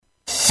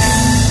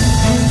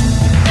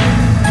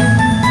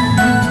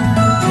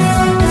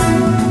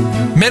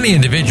Many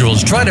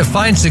individuals try to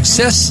find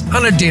success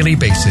on a daily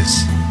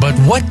basis. But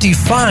what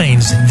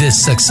defines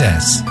this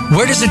success?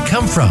 Where does it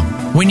come from?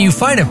 When you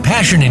find a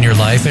passion in your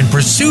life and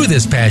pursue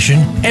this passion,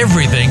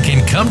 everything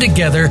can come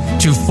together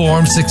to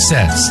form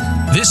success.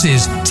 This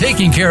is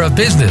Taking Care of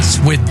Business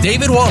with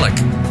David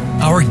Wallach.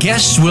 Our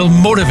guests will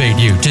motivate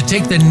you to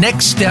take the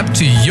next step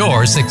to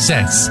your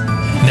success.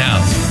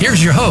 Now,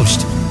 here's your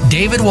host,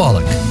 David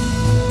Wallach.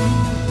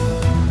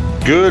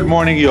 Good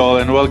morning, y'all,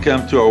 and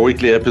welcome to our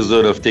weekly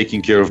episode of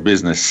Taking Care of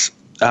Business.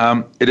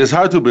 It is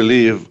hard to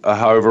believe,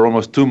 however,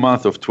 almost 2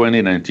 months of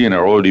 2019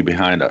 are already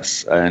behind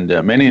us, and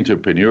many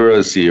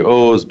entrepreneurs,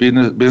 CEOs,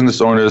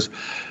 business owners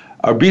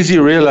are busy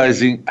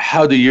realizing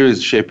how the year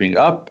is shaping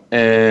up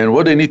and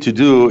what they need to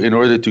do in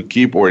order to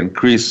keep or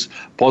increase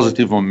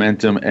positive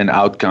momentum and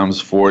outcomes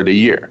for the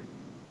year.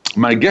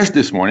 My guest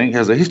this morning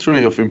has a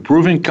history of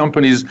improving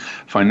companies'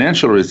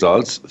 financial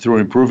results through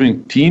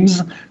improving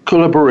teams,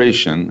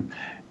 collaboration,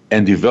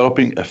 and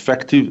developing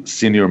effective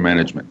senior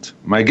management.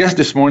 My guest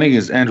this morning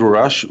is Andrew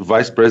Rush,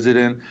 Vice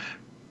President,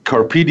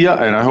 Carpedia,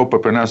 and I hope I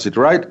pronounced it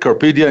right,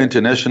 Carpedia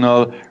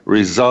International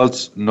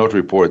Results, Not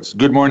Reports.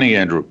 Good morning,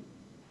 Andrew.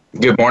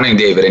 Good morning,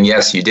 David. And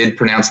yes, you did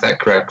pronounce that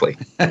correctly.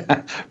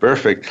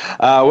 Perfect.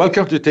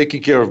 Welcome to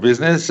Taking Care of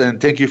Business, and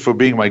thank you for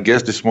being my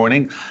guest this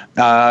morning.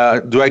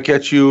 Do I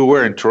catch you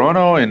where, in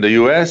Toronto, in the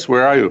U.S.?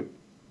 Where are you?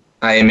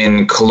 I am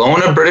in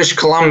Kelowna, British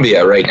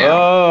Columbia right now.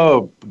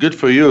 Oh, good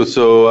for you.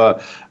 So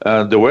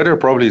the weather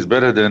probably is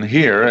better than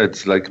here.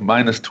 It's like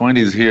minus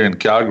 20s here in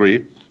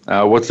Calgary.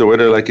 What's the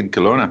weather like in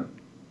Kelowna?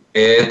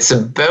 It's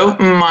about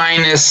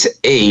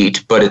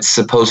 -8, but it's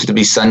supposed to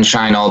be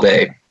sunshine all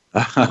day.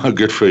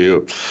 Good for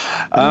you.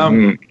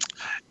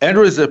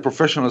 Andrew is a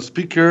professional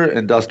speaker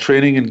and does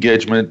training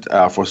engagement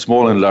for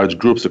small and large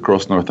groups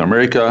across North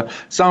America.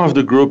 Some of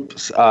the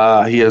groups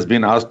he has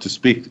been asked to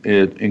speak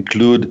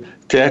include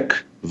Tech,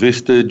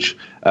 Vistage,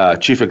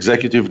 Chief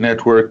Executive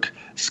Network,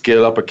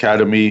 Scale Up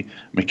Academy,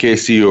 McKay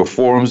CEO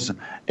Forums,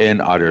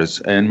 and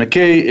others. And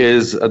McKay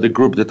is the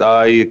group that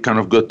I kind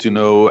of got to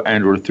know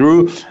Andrew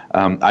through.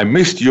 I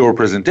missed your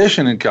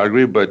presentation in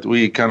Calgary, but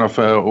we kind of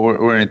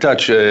were in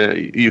touch.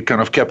 You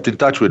kind of kept in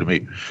touch with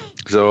me.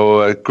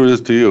 So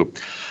kudos to you.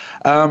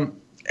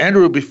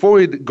 Andrew, before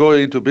we go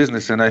into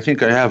business, and I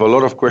think I have a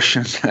lot of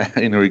questions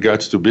in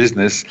regards to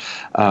business,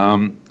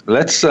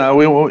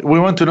 we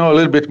want to know a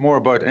little bit more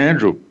about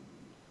Andrew.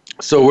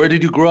 So where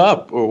did you grow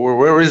up, or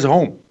where is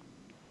home?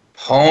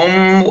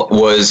 Home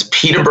was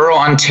Peterborough,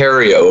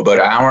 Ontario, about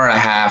an hour and a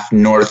half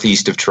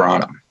northeast of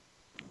Toronto.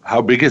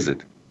 How big is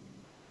it?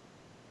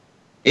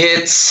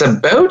 It's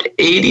about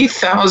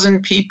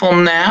 80,000 people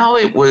now.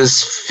 It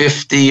was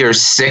 50 or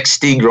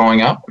 60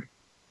 growing up.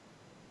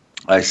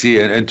 I see.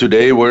 And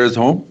today, where is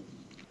home?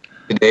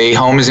 Today,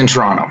 home is in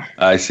Toronto.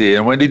 I see.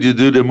 And when did you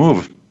do the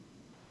move?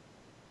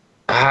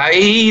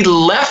 I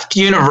left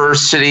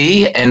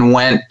university and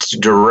went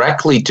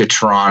directly to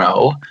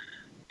Toronto,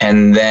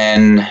 and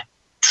then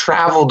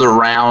traveled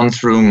around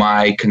through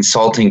my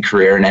consulting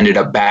career and ended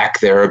up back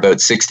there about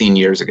 16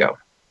 years ago.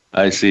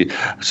 I see.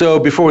 So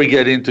before we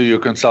get into your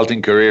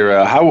consulting career,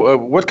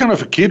 what kind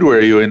of a kid were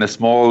you in a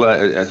small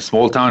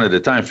town at the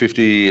time,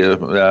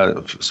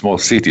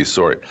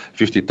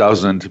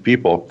 50,000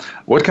 people?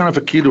 What kind of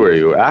a kid were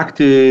you?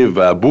 Active,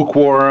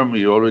 bookworm?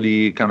 You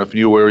already kind of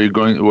knew where you're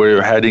going, where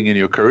you're heading in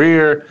your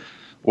career?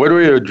 What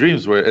were your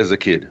dreams as a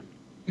kid?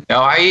 No,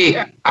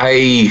 I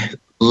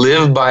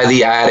live by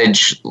the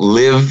adage,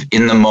 live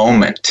in the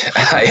moment.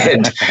 I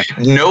had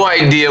no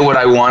idea what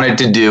I wanted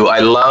to do. I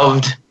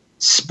loved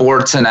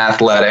sports and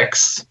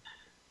athletics.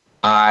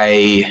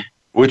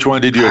 Which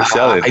one did you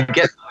excel in?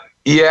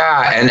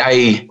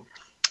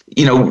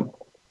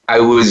 I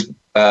was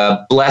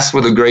blessed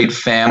with a great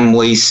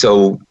family,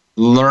 so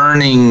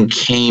learning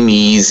came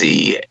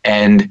easy,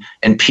 and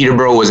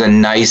Peterborough was a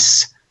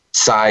nice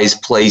size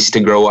place to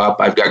grow up.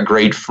 I've got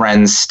great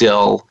friends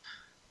still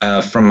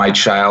from my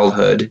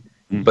childhood,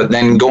 but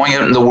then going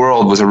out in the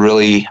world was a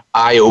really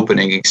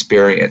eye-opening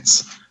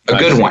experience, a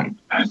good one.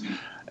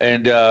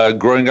 And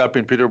growing up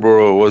in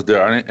Peterborough, was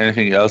there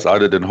anything else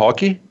other than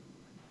hockey?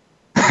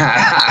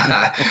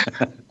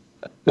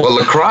 Well,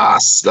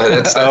 lacrosse.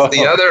 That's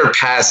the other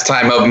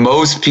pastime of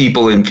most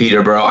people in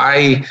Peterborough.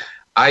 I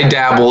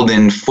dabbled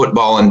in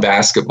football and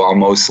basketball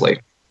mostly.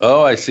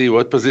 Oh, I see.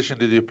 What position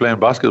did you play in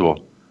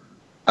basketball?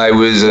 I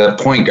was a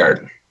point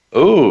guard.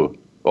 Oh,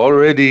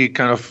 already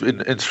kind of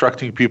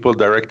instructing people,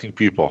 directing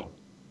people.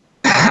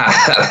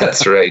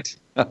 That's right.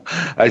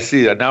 I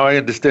see. Now I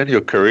understand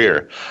your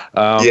career.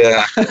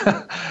 Yeah.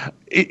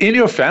 In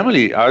your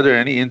family, are there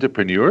any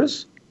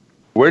entrepreneurs?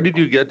 Where did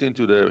you get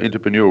into the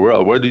entrepreneur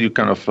world? Where did you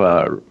kind of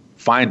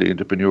find the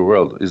entrepreneur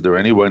world? Is there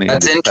anyone in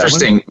That's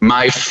interesting.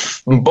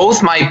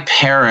 Both my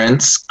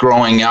parents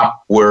growing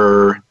up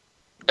were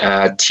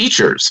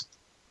teachers.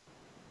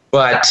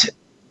 But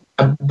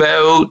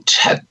about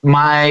at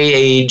my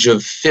age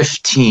of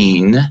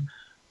 15,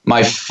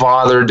 my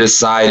father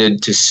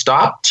decided to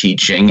stop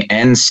teaching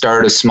and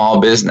start a small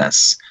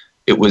business.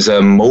 It was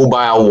a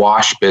mobile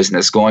wash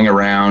business going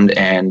around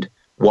and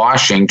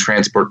washing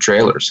transport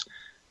trailers.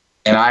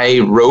 and I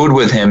rode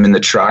with him in the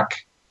truck.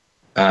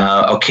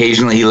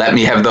 Occasionally, he let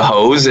me have the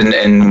hose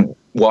and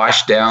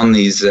wash down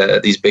these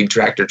big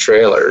tractor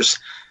trailers.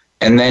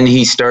 And then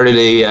he started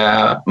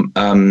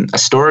a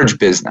storage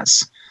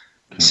business.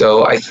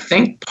 So I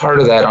think part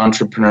of that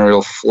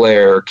entrepreneurial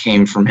flair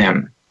came from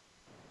him.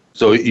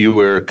 So you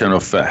were kind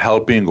of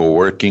helping or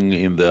working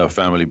in the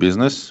family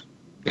business?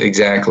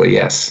 Exactly,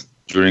 yes.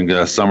 During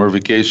summer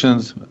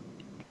vacations?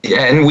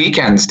 Yeah, and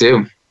weekends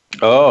too.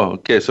 Oh,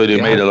 okay. So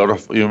you made a lot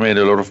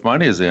of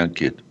money as a young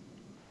kid.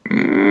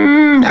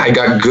 I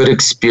got good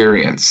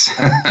experience.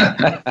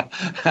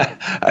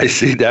 I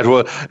see.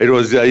 It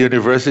was a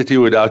university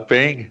without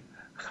paying.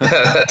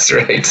 That's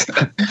right.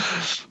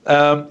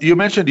 You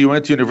mentioned you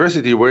went to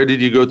university. Where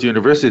did you go to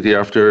university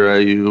after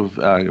you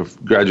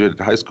graduated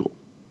high school?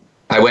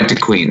 I went to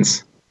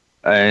Queens.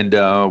 And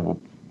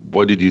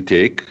what did you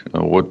take?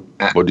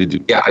 What did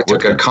you? Yeah, I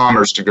took a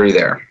commerce degree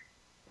there.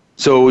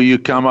 So you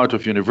come out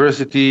of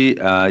university,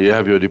 you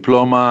have your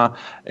diploma,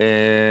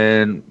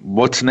 and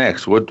what's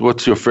next?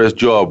 What's your first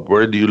job?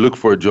 Where do you look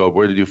for a job?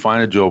 Where did you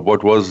find a job?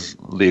 What was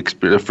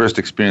the first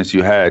experience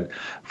you had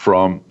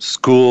from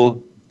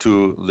school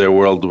to the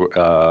world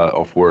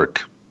of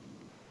work?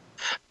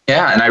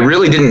 Yeah, and I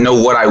really didn't know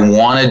what I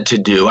wanted to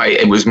do.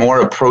 It was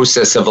more a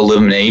process of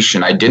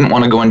elimination. I didn't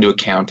want to go into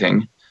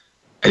accounting.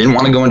 I didn't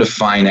want to go into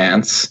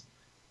finance.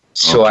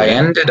 So I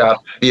ended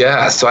up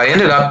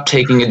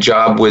taking a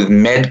job with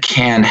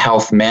MedCan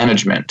Health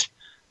Management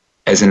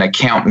as an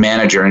account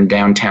manager in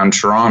downtown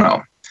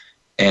Toronto.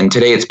 And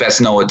today it's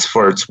best known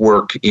for its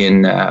work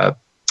in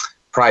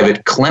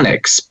private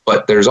clinics,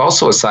 but there's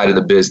also a side of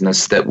the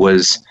business that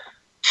was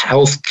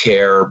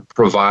healthcare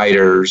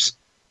providers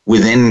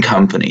within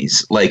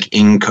companies like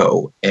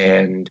Inco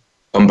and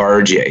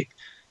Bombardier.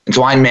 And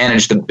so I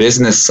managed the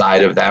business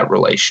side of that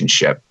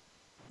relationship.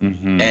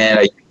 Mm-hmm. And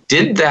I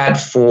did that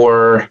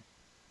for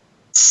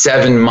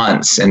 7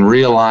 months and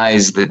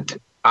realized that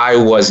I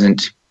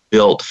wasn't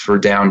built for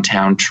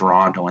downtown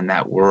Toronto in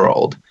that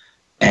world.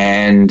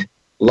 And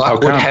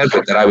luck would have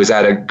it that I was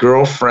at a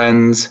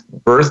girlfriend's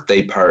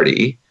birthday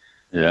party.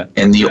 Yeah.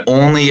 And the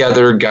only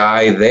other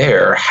guy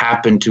there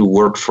happened to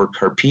work for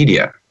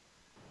Carpedia.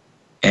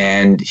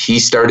 And he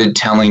started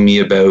telling me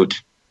about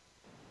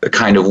the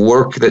kind of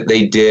work that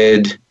they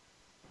did,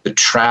 the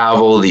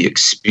travel, the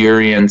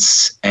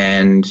experience,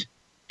 and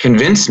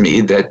convinced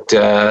me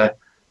that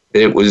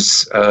it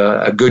was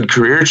a good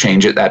career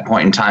change at that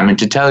point in time. And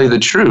to tell you the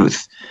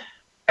truth,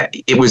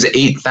 it was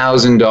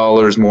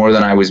 $8,000 more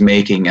than I was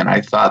making, and I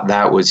thought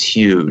that was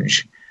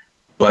huge.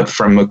 But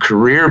from a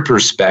career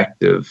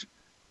perspective,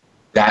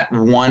 that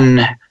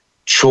one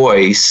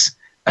choice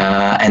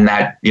and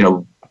that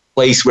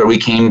place where we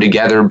came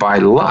together by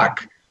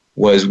luck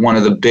was one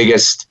of the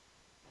biggest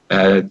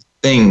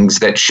things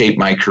that shaped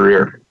my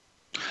career.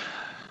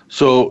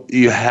 So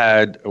you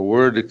had a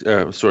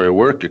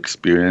work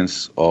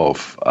experience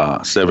of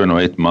 7 or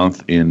 8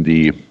 months in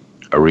the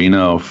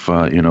arena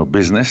of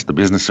business, the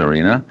business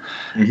arena,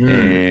 mm-hmm.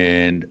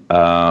 and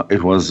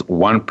it was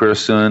one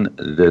person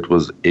that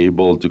was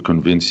able to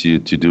convince you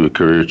to do a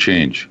career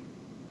change.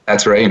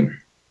 That's right.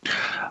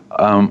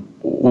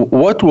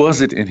 What was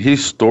it in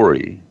his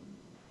story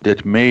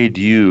that made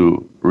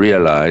you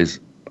realize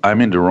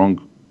I'm in the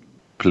wrong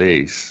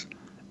place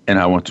and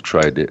I want to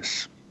try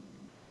this?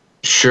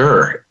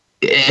 Sure.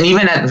 And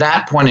even at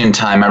that point in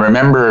time, I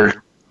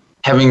remember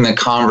having the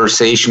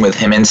conversation with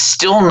him and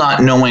still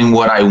not knowing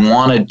what I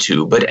wanted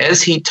to. But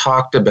as he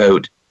talked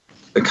about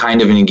the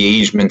kind of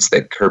engagements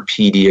that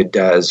Carpedia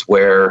does,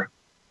 where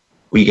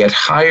we get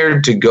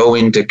hired to go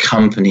into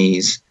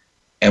companies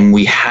and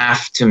we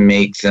have to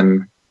make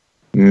them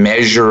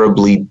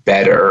measurably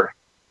better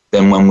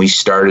than when we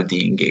started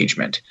the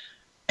engagement.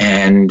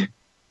 And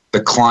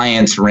the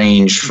clients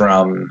range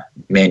from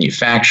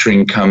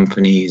manufacturing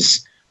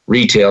companies,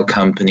 retail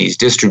companies,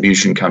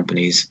 distribution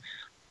companies,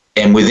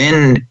 and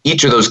within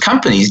each of those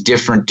companies,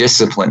 different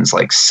disciplines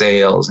like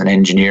sales and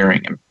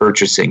engineering and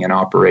purchasing and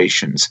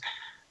operations.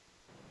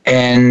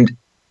 And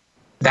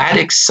that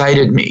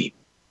excited me,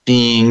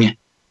 being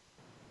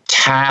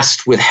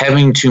tasked with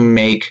having to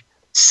make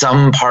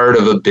some part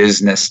of a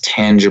business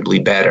tangibly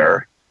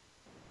better.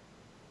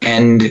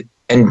 And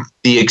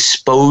the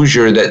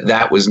exposure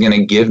that was going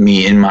to give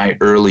me in my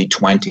early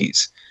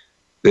 20s.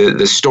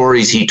 The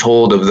stories he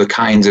told of the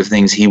kinds of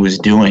things he was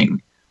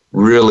doing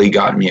really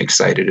got me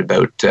excited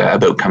about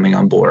coming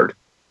on board.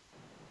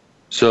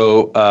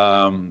 So,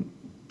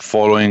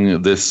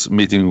 following this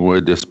meeting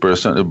with this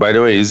person, by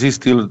the way, is he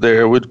still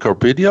there with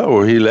Carpedia,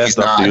 or he left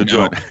after you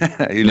joined?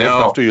 He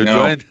left after you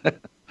joined?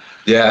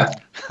 Yeah.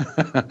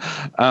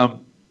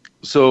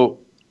 So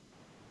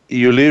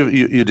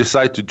you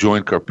decide to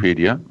join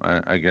Carpedia,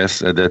 I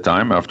guess, at that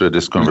time after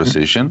this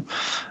conversation.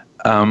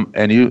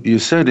 And you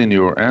said in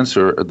your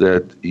answer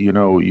that,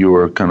 you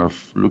were kind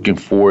of looking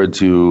forward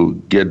to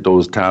get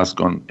those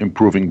tasks on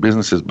improving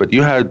businesses, but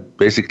you had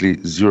basically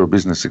zero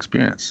business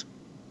experience.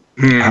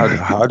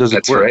 How does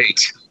it work? That's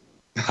right.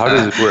 How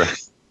does it work?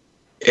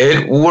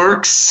 It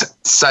works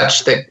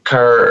such that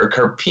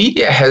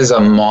Carpedia has a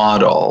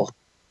model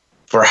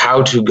for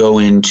how to go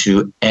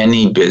into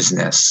any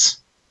business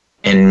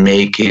and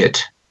make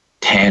it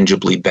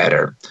tangibly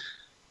better.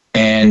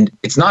 And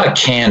it's not a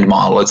canned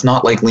model. It's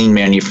not like lean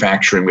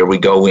manufacturing where we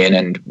go in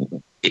and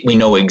we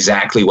know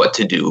exactly what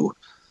to do,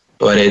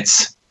 but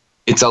it's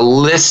a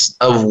list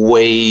of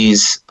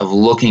ways of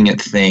looking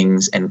at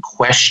things and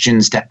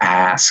questions to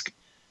ask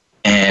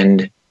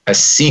and a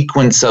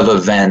sequence of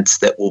events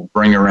that will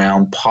bring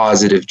around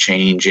positive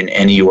change in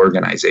any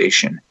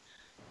organization.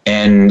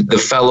 And the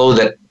fellow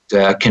that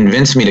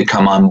convinced me to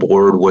come on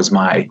board was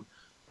my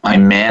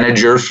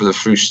manager for the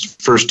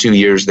first 2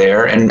 years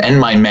there and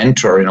my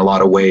mentor in a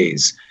lot of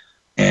ways.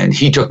 And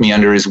he took me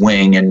under his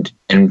wing and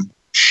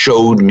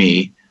showed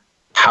me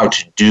how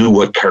to do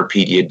what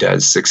Carpedia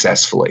does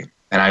successfully.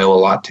 And I owe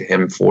a lot to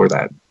him for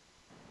that.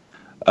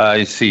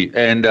 I see.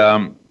 And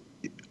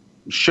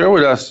share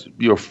with us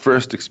your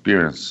first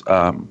experience.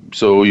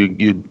 So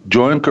you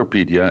join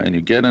Carpedia and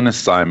you get an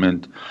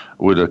assignment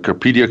with a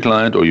Carpedia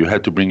client, or you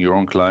had to bring your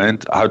own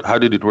client. How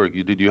did it work?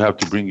 Did you have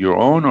to bring your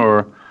own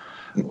or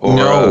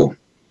no?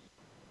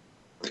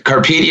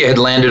 Carpedia had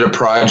landed a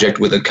project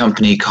with a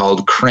company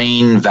called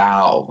Crane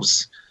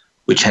Valves,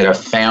 which had a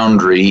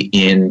foundry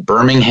in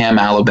Birmingham,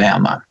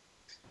 Alabama.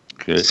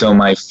 Okay. So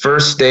my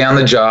first day on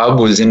the job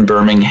was in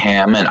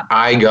Birmingham, and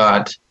I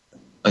got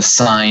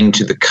assigned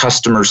to the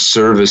customer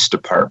service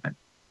department.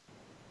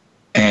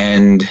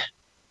 And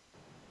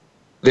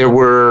there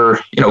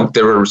was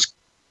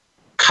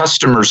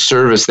customer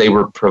service they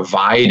were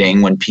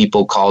providing when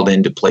people called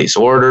in to place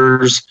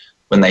orders,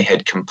 when they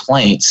had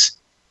complaints,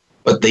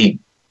 but they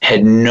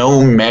had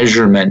no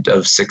measurement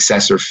of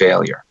success or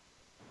failure.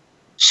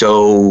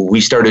 So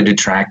we started to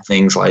track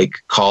things like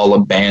call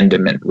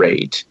abandonment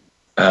rate,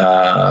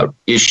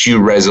 issue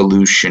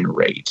resolution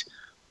rate.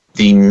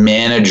 The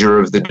manager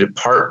of the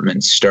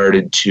department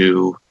started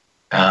to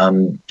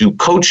do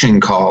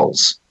coaching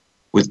calls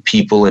with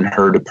people in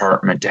her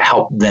department to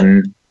help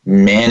them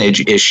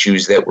manage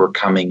issues that were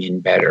coming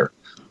in better.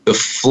 The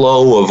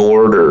flow of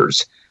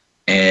orders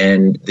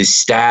and the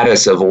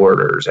status of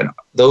orders and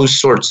those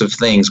sorts of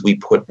things, we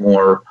put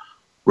more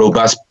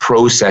robust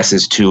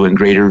processes to and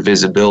greater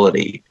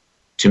visibility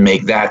to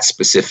make that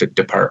specific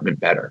department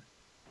better.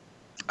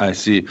 I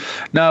see.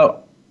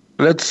 Now,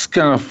 let's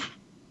kind of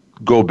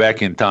go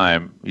back in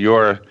time.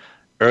 Your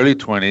early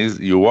 20s,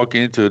 you walk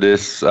into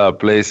this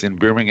place in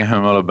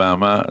Birmingham,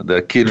 Alabama.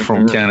 The kid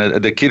from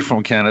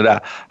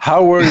Canada.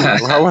 How were you?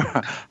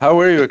 how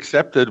were you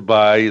accepted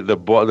by the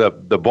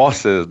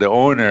bosses, the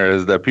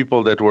owners, the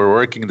people that were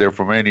working there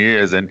for many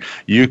years? And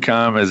you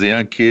come as a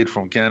young kid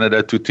from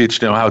Canada to teach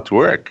them how to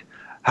work.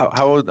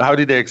 How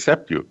did they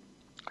accept you?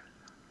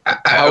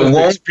 How was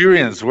the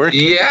experience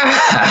working?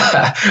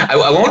 Yeah, I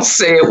won't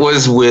say it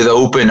was with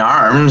open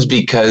arms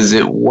because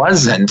it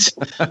wasn't.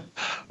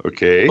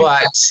 Okay.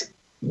 But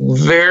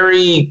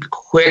very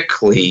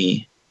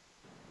quickly,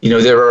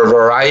 there are a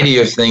variety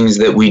of things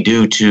that we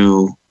do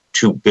to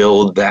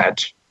build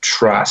that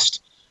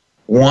trust.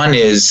 One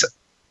is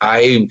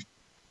I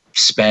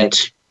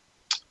spent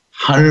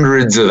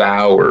hundreds of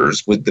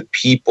hours with the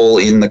people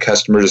in the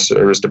customer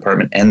service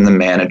department and the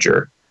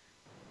manager,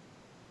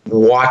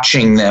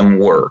 watching them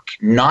work,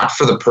 not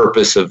for the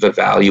purpose of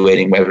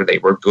evaluating whether they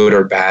were good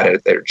or bad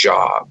at their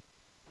job,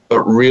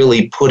 but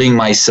really putting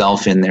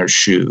myself in their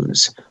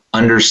shoes,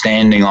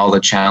 understanding all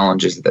the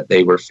challenges that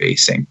they were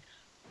facing,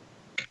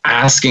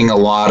 asking a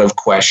lot of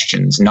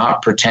questions,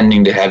 not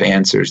pretending to have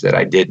answers that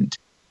I didn't.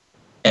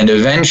 And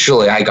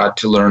eventually I got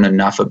to learn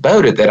enough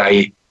about it that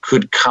I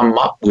could come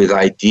up with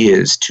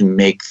ideas to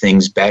make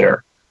things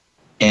better.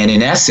 And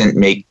in essence,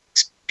 make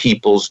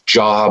people's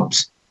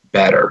jobs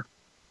better,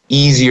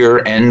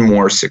 easier and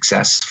more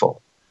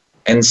successful.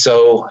 And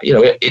so,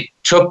 it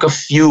took a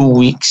few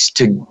weeks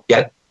to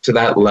get to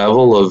that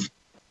level of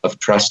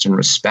trust and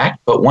respect.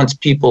 But once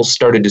people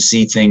started to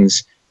see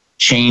things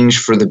change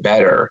for the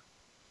better,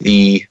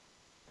 the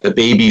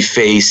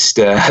baby-faced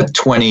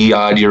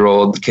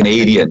 20-odd-year-old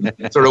Canadian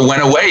sort of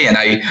went away, and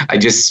I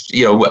just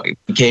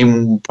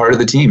became part of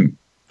the team.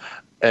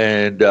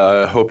 And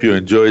I hope you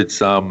enjoyed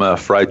some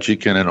fried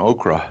chicken and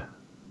okra.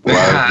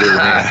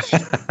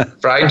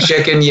 Fried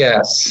chicken,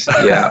 yes.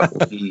 Yeah,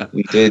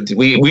 we did.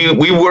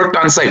 We worked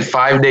on site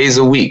 5 days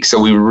a week, so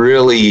we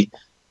really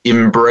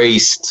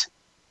embraced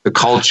the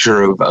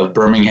culture of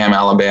Birmingham,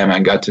 Alabama,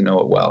 and got to know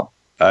it well.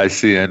 I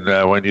see. And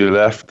when you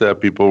left,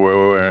 people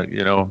were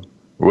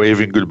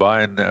waving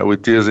goodbye and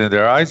with tears in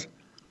their eyes?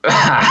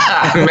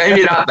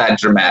 Maybe not that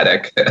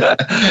dramatic.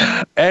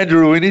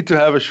 Andrew, we need to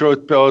have a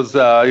short pause,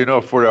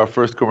 for our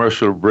first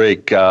commercial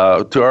break.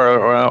 To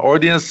our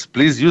audience,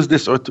 please use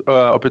this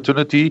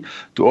opportunity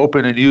to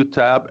open a new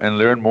tab and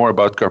learn more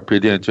about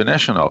Carpedia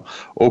International.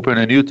 Open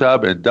a new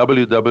tab at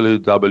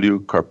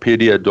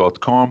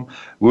www.carpedia.com.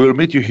 We will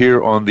meet you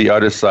here on the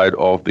other side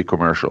of the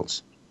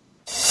commercials.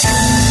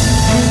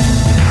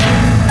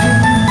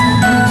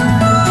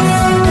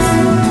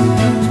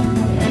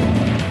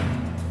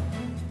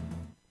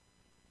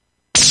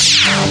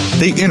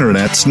 the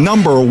Internet's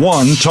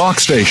 #1 talk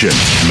station.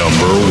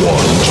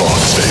 #1 talk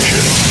station.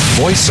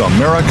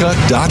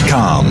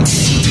 VoiceAmerica.com.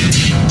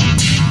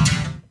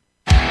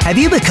 Have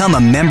you become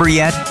a member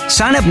yet?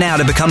 Sign up now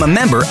to become a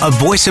member of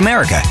Voice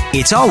America.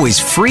 It's always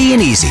free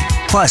and easy.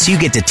 Plus, you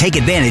get to take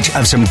advantage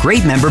of some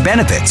great member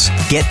benefits.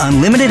 Get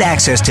unlimited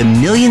access to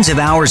millions of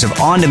hours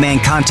of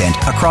on-demand content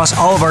across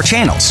all of our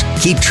channels.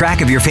 Keep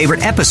track of your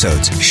favorite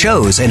episodes,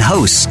 shows, and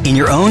hosts in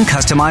your own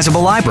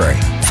customizable library.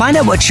 Find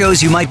out what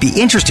shows you might be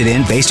interested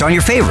in based on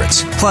your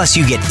favorites. Plus,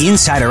 you get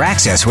insider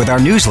access with our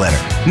newsletter.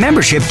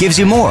 Membership gives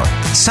you more.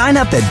 Sign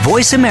up at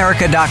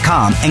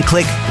voiceamerica.com and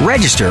click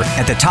register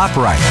at the top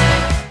right.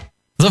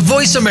 The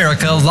Voice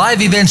America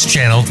Live Events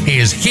channel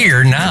is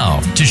here now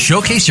to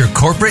showcase your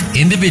corporate,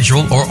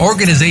 individual, or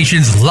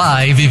organization's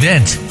live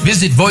event.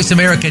 Visit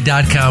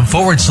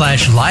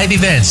voiceamerica.com/live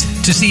events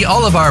to see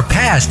all of our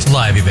past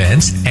live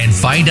events and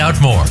find out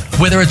more.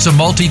 Whether it's a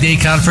multi-day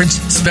conference,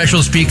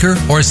 special speaker,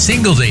 or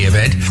single-day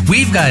event,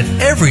 we've got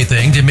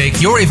everything to make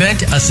your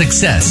event a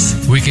success.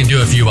 We can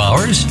do a few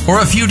hours or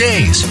a few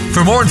days.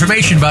 For more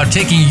information about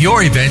taking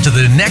your event to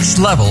the next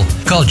level,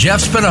 call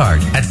Jeff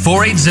Spinard at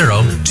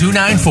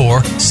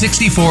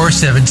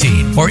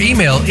 480-294-6417 or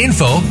email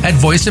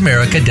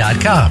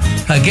info@voiceamerica.com.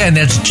 Again,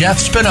 that's Jeff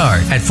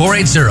Spinard at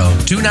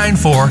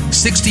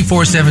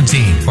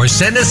 480-294-6417 or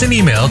send us an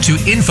email to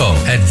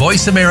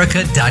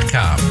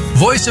info@voiceamerica.com.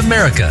 Voice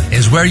America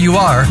is where you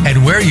are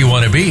and where you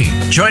want to be.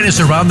 Join us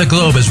around the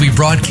globe as we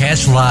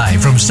broadcast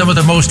live from some of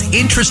the most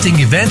interesting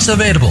events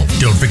available.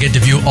 Don't forget to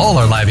view all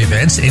our live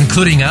events,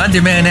 including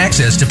on-demand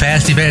access to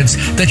past events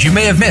that you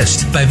may have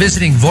missed by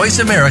visiting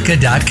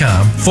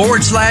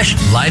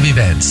voiceamerica.com/live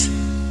events.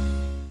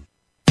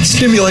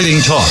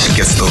 Stimulating talk.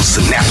 Gets those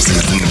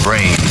synapses in the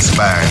brain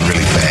firing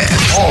really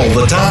fast. All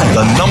the time.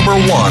 The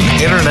 #1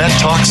 Internet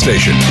talk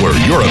station where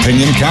your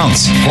opinion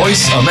counts.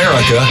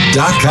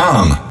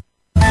 VoiceAmerica.com.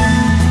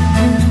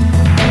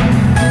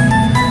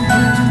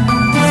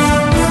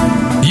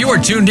 You are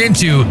tuned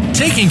into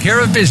Taking Care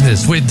of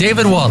Business with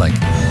David Wallach.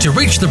 To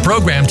reach the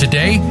program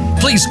today,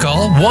 please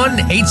call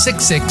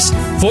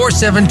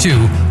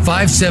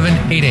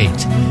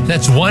 1-866-472-5788.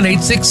 That's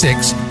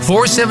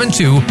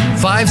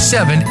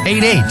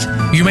 1-866-472-5788.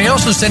 You may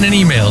also send an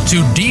email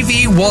to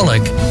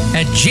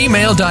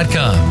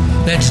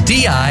dvwallach@gmail.com. That's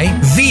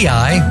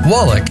DIVI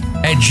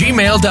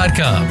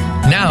Wallach@gmail.com.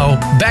 Now,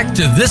 back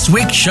to this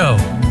week's show.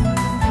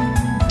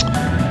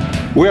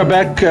 We are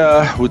back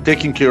with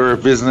Taking Care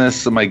of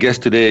Business. My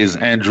guest today is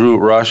Andrew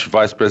Rush,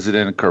 Vice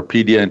President,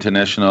 Carpedia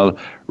International,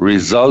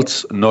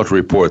 Results Not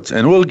Reports.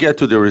 And we'll get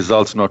to the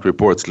results not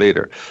reports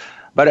later.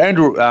 But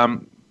Andrew,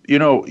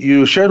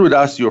 you shared with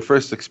us your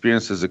first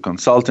experience as a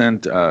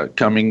consultant,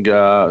 coming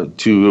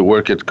to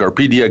work at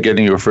Carpedia,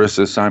 getting your first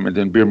assignment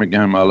in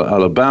Birmingham,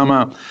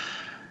 Alabama.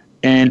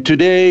 And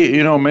today,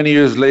 many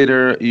years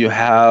later, you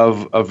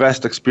have a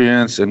vast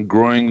experience and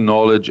growing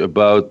knowledge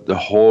about the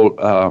whole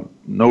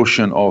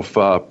notion of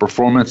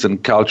performance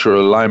and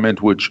cultural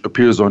alignment, which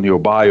appears on your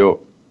bio.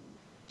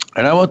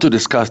 And I want to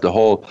discuss the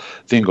whole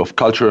thing of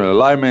cultural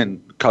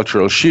alignment,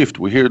 cultural shift.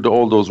 We hear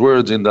all those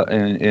words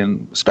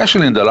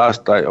especially in the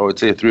last, I would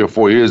say, 3 or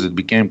 4 years. It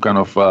became kind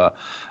of a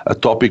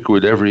topic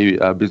with every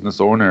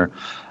business owner.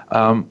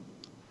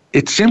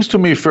 It seems to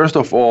me, first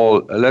of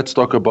all, let's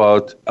talk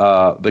about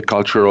the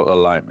cultural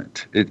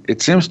alignment.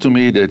 It seems to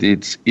me that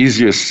it's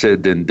easier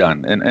said than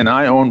done. And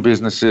I own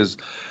businesses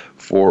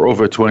for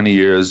over 20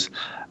 years.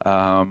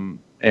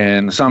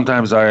 And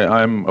sometimes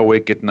I'm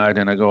awake at night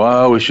and I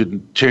go, we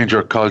should change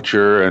our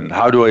culture. And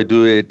how do I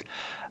do it?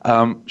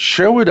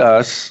 Share with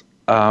us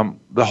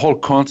the whole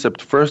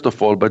concept, first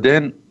of all. But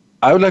then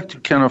I would like to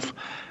kind of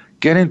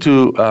get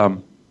into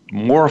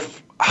more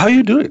of how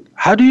you do it.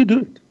 How do you do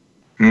it?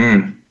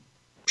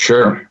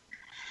 Sure.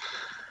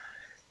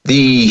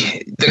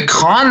 The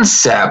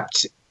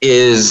concept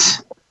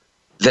is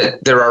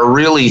that there are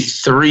really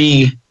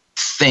 3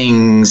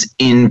 things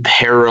in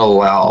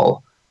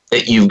parallel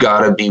that you've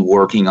got to be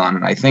working on.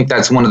 And I think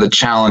that's one of the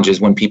challenges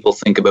when people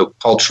think about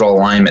cultural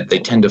alignment. They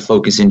tend to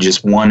focus in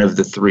just one of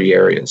the 3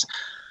 areas.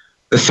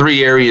 The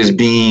 3 areas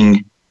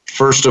being,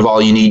 first of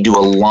all, you need to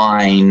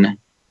align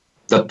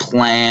the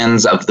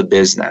plans of the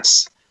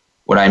business.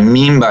 What I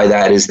mean by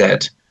that is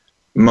that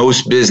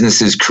most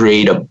businesses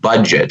create a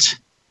budget,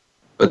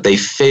 but they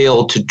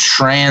fail to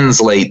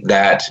translate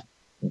that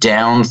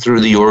down through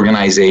the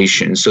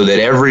organization so that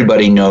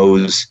everybody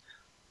knows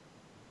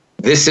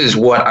this is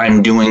what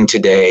I'm doing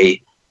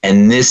today,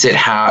 and this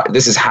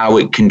is how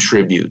it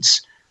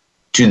contributes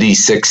to the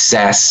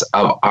success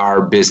of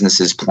our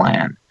business's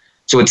plan.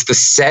 So it's the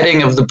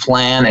setting of the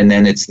plan, and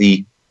then it's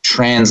the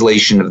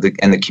translation of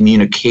and the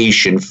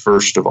communication,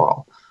 first of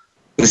all.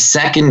 The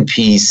second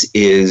piece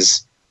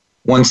is,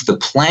 once the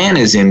plan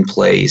is in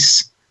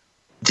place,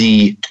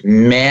 the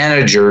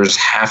managers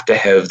have to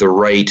have the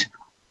right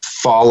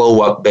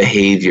follow-up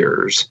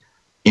behaviors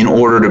in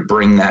order to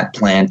bring that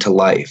plan to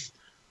life.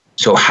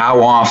 So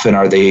how often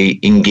are they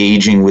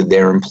engaging with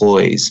their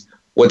employees?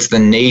 What's the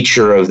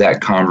nature of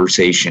that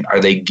conversation? Are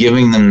they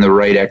giving them the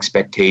right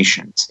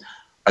expectations?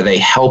 Are they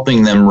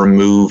helping them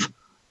remove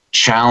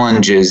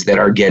challenges that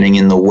are getting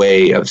in the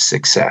way of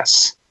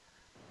success?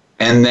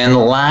 And then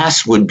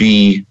last would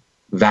be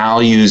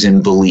values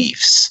and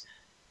beliefs.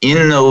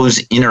 In those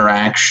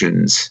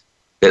interactions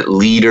that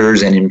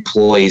leaders and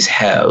employees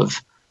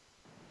have,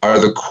 are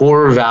the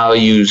core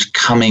values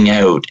coming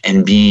out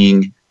and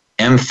being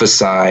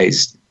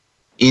emphasized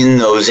in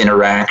those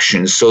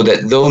interactions so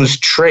that those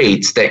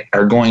traits that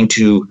are going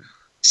to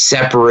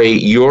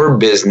separate your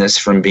business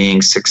from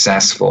being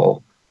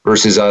successful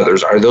versus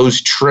others, are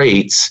those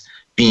traits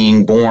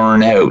being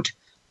borne out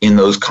in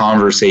those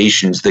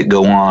conversations that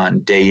go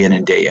on day in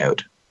and day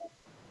out?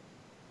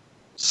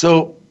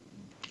 So,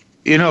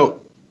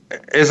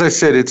 as I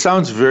said, it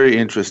sounds very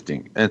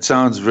interesting. It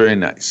sounds very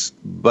nice.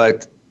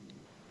 But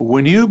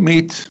when you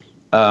meet,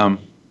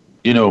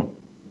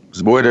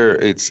 whether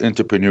it's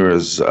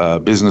entrepreneurs,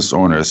 business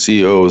owners,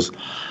 CEOs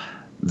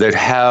that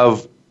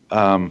have,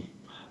 I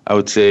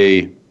would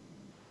say,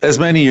 as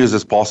many years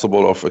as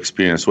possible of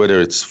experience, whether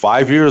it's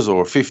 5 years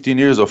or 15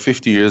 years or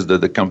 50 years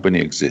that the company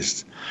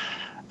exists.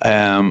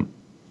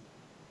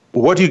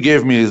 What you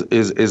gave me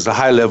is a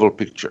high-level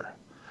picture.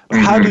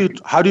 Mm-hmm.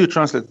 How do you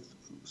translate?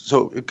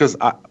 So, because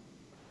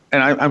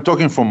I'm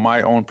talking from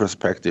my own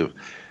perspective.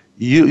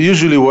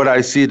 Usually, what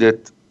I see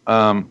that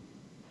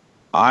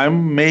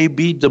I'm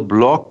maybe the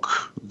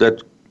block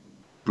that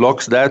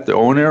blocks that the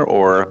owner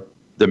or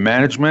the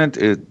management.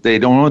 They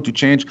don't want to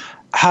change.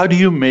 How do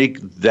you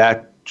make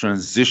that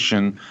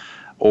transition,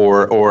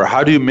 or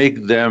how do you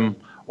make them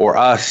or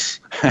us?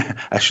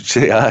 I should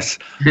say us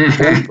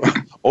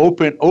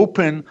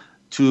open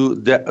to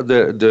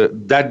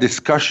that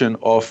discussion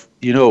of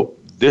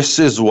this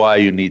is why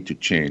you need to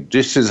change.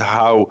 This is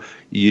how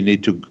you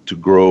need to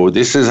grow.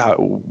 This is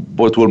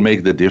what will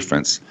make the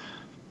difference.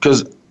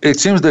 Because it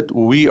seems that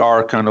we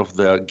are kind of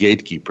the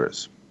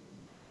gatekeepers.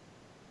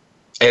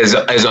 As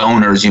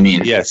owners, you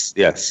mean?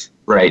 Yes.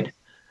 Right.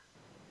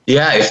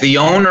 Yeah, if the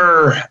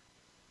owner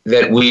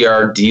that we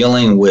are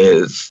dealing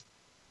with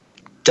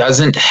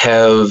doesn't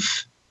have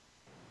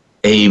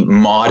a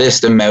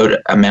modest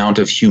amount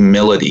of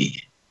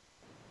humility,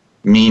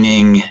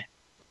 meaning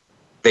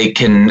they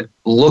can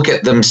look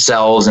at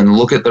themselves and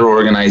look at their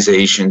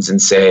organizations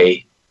and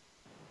say,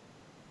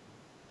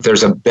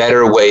 there's a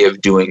better way of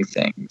doing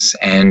things.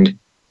 And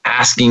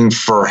asking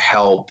for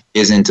help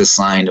isn't a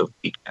sign of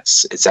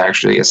weakness. It's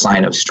actually a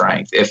sign of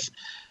strength.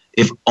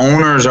 If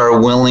owners are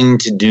willing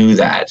to do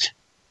that,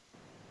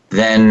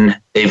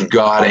 then they've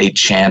got a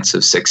chance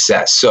of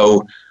success.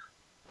 So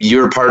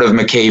you're part of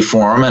McKay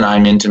Forum, and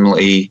I'm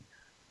intimately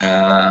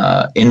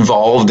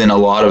involved in a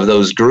lot of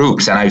those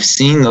groups. And I've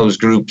seen those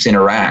groups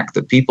interact.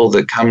 The people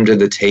that come to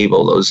the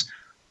table, those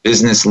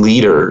business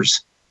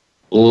leaders,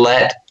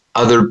 let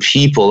other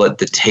people at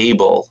the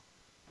table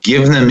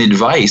give them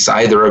advice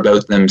either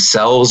about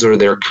themselves or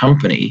their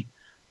company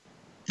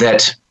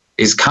that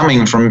is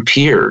coming from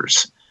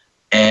peers.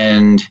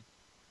 And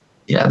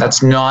yeah,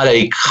 that's not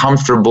a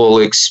comfortable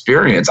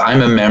experience.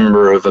 I'm a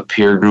member of a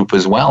peer group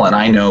as well. And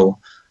I know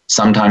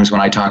sometimes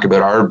when I talk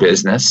about our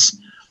business,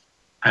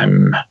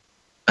 I'm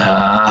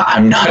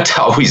not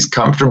always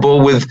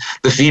comfortable with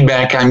the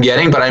feedback I'm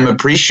getting, but I'm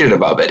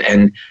appreciative of it.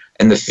 And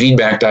the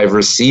feedback I've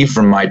received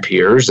from my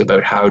peers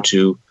about how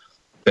to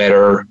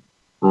better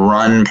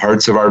run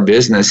parts of our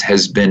business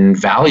has been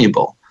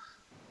valuable.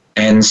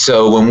 And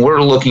so when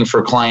we're looking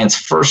for clients,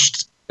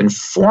 first and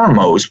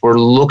foremost, we're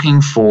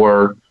looking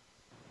for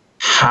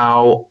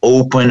how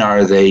open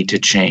are they to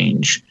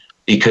change,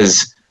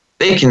 because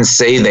they can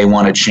say they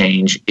want to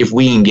change. If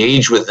we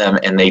engage with them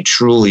and they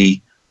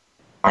truly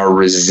are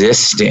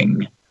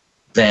resisting,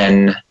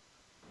 then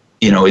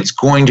it's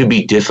going to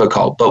be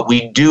difficult. But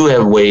we do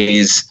have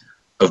ways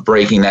of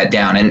breaking that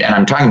down. And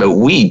I'm talking about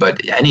we,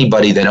 but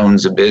anybody that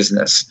owns a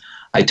business.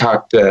 I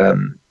talked,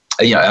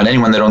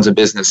 anyone that owns a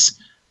business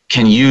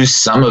can use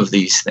some of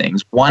these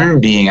things. One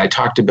being, I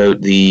talked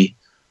about the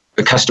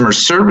customer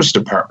service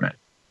department.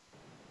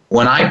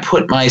 When I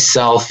put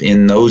myself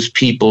in those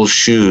people's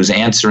shoes,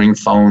 answering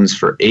phones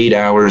for 8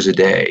 hours a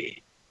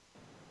day,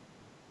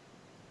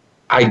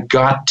 I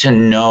got to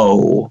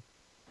know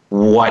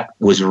what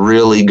was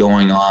really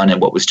going on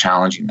and what was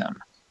challenging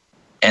them.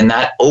 And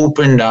that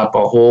opened up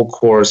a whole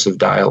course of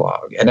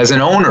dialogue. And as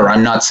an owner,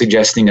 I'm not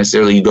suggesting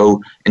necessarily you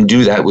go and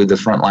do that with the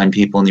frontline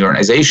people in the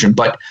organization,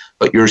 but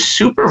your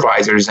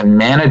supervisors and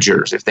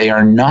managers, if they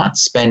are not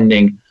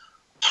spending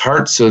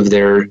parts of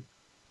their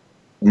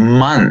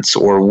months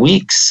or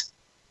weeks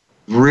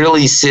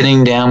really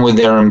sitting down with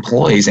their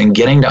employees and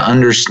getting to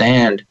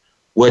understand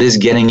what is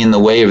getting in the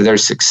way of their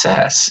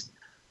success,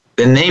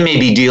 then they may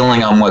be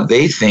dealing on what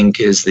they think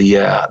is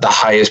the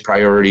highest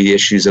priority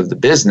issues of the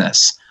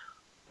business.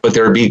 But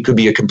could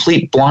be a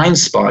complete blind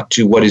spot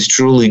to what is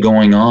truly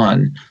going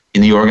on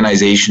in the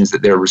organizations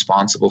that they're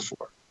responsible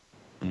for.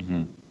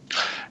 Mm-hmm.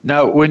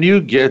 Now, when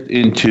you get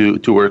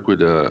to work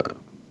with a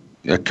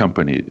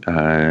company,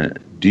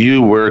 do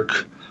you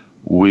work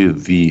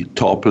with the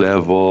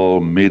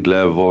top-level,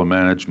 mid-level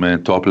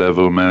management,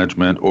 top-level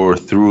management, or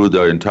through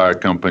the entire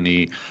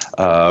company,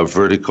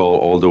 vertical,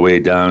 all the way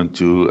down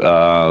to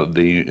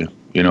the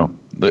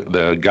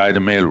guy in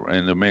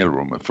the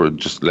mailroom, for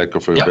just lack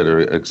of a better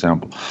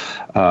example.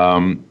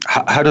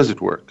 How does it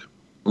work?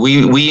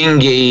 We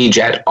engage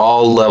at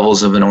all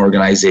levels of an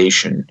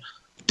organization.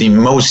 The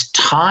most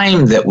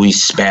time that we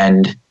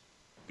spend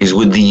is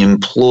with the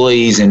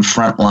employees and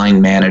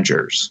frontline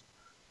managers.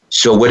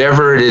 So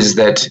whatever it is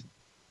that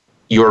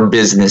your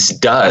business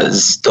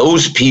does,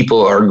 those people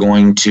are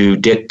going to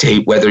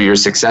dictate whether you're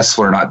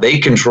successful or not. They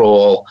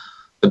control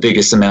the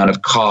biggest amount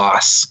of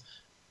costs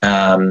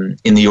in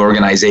the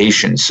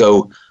organization.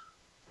 So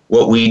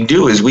what we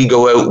do is we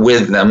go out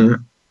with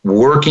them,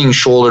 working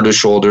shoulder to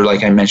shoulder,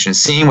 like I mentioned,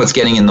 seeing what's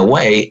getting in the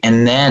way,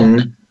 and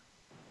then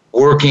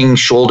working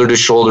shoulder to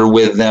shoulder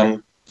with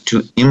them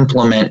to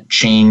implement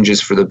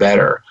changes for the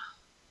better.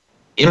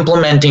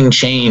 Implementing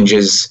change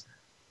is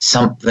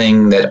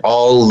something that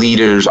all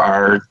leaders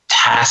are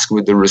tasked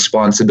with the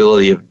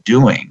responsibility of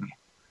doing.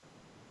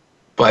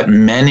 But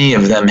many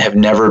of them have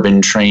never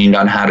been trained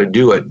on how to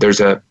do it. There's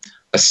a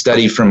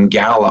study from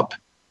Gallup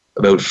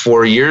about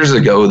 4 years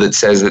ago that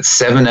says that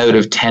 7 out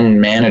of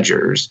 10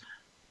 managers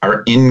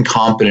are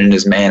incompetent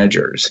as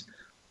managers.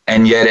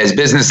 And yet as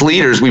business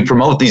leaders, we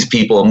promote these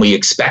people and we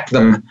expect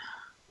them,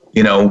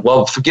 give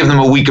them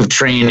a week of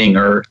training,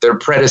 or their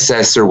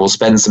predecessor will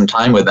spend some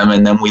time with them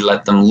and then we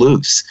let them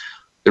loose.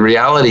 The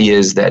reality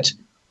is that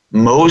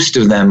most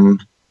of them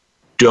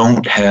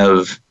don't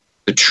have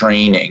the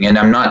training. And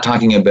I'm not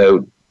talking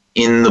about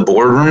in the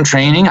boardroom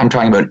training. I'm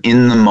talking about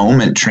in the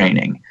moment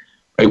training,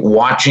 right?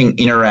 Watching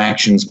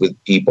interactions with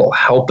people,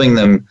 helping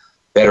them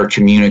better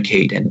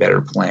communicate and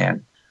better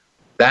plan.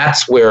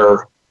 That's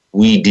where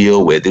we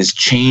deal with, is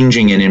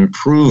changing and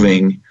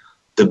improving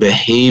the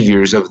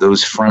behaviors of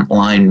those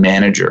frontline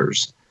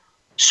managers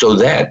so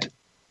that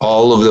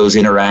all of those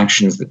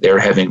interactions that they're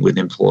having with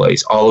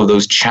employees, all of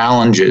those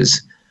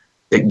challenges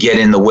that get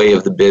in the way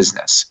of the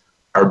business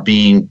are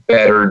being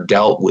better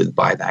dealt with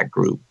by that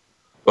group.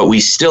 But we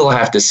still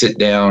have to sit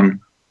down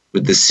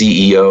with the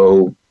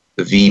CEO,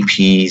 the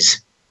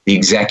VPs, the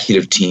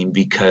executive team,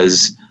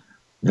 because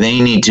they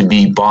need to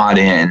be bought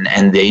in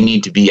and they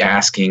need to be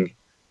asking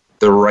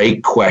the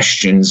right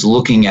questions,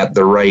 looking at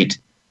the right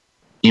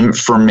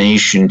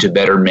information to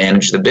better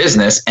manage the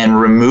business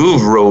and remove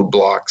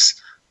roadblocks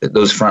that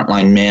those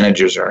frontline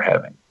managers are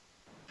having.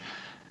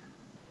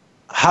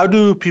 How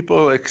do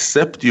people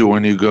accept you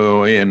when you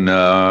go in?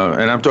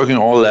 And I'm talking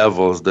all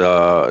levels, the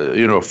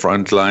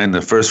frontline,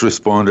 the first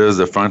responders,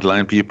 the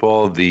frontline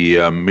people,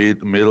 the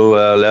middle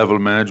level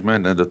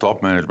management, and the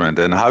top management.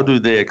 And how do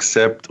they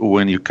accept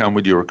when you come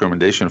with your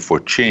recommendation for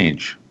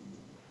change?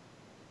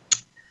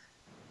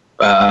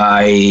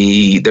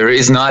 There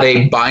is not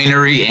a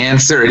binary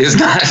answer. It is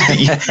not.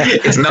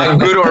 It's not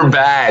good or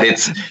bad.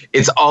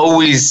 It's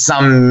always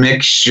some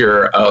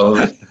mixture of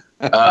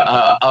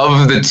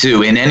the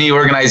two. In any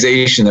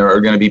organization, there are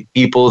going to be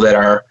people that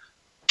are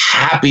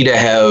happy to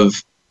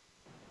have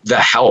the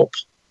help.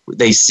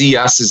 They see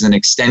us as an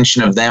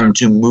extension of them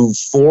to move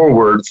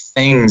forward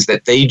things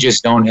that they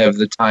just don't have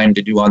the time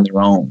to do on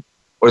their own,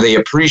 or they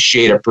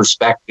appreciate a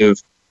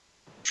perspective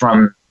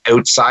from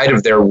outside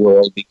of their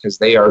world because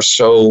they are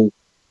so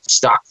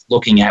stuck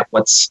looking at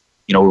what's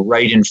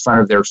right in front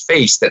of their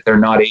face that they're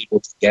not able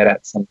to get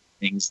at some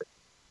things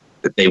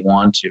that they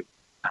want to.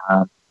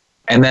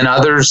 And then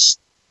others,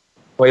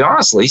 quite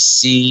honestly,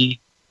 see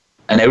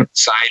an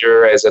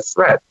outsider as a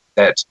threat,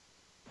 that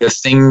the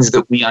things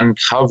that we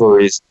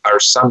uncover are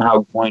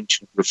somehow going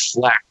to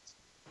reflect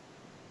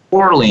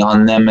poorly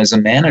on them as a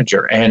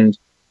manager. And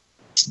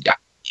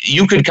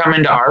you could come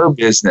into our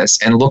business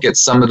and look at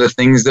some of the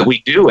things that we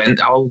do, and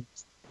I'll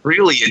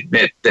really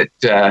admit that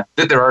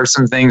there are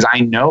some things I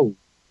know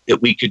that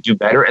we could do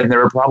better, and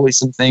there are probably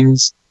some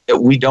things that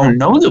we don't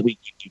know that we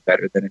could do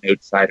better than an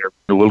outsider.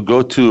 We'll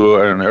go to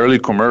an early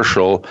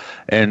commercial,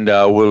 and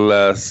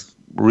we'll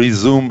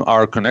resume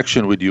our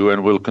connection with you,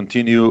 and we'll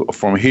continue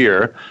from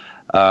here.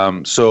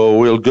 So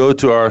we'll go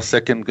to our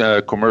second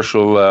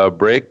commercial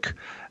break,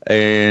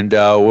 and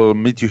we'll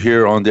meet you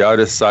here on the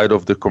other side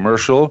of the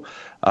commercial.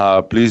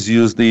 Please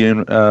use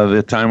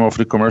the time of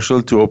the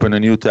commercial to open a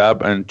new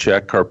tab and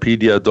check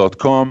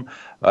carpedia.com.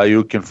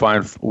 You can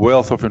find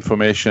wealth of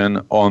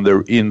information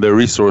in the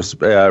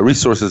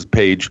resources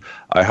page.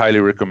 I highly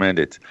recommend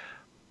it.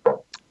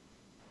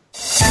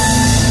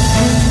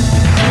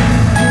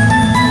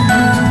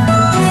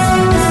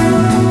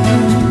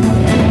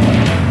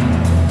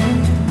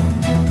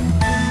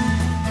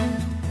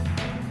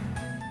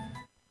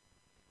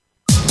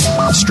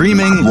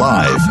 Streaming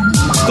live,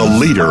 the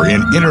leader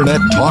in Internet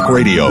talk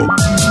radio,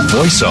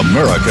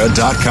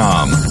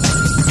 voiceamerica.com.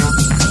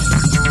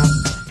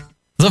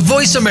 The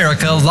Voice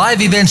America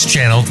Live Events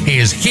channel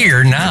is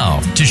here now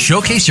to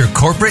showcase your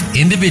corporate,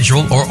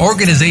 individual, or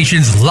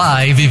organization's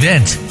live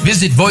event.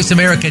 Visit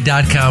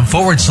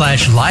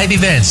voiceamerica.com/live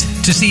events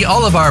to see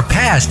all of our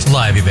past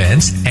live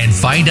events and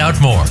find out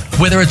more.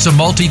 Whether it's a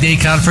multi-day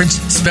conference,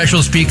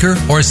 special speaker,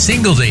 or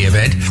single-day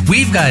event,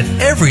 we've got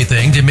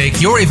everything to make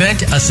your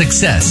event a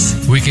success.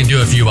 We can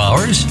do a few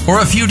hours or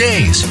a few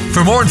days.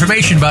 For more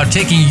information about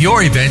taking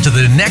your event to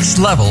the next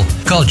level,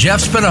 call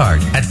Jeff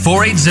Spinard at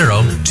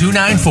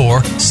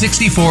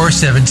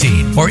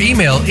 480-294-6417 or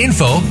email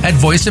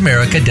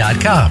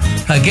info@voiceamerica.com.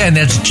 Again,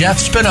 that's Jeff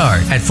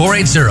Spinard at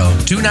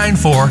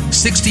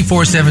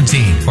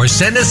 480-294-6417 or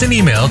send us an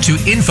email to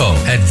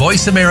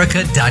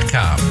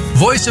info@voiceamerica.com.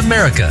 Voice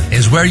America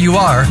is where you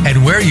are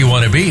and where you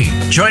want to be.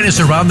 Join us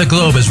around the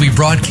globe as we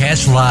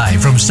broadcast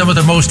live from some of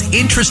the most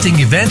interesting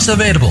events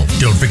available.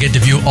 Don't forget to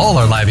view all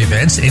our live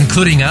events,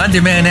 including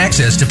on-demand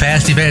access to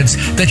past events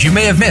that you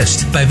may have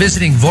missed by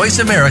visiting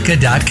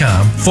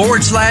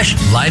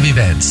voiceamerica.com/live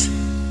events.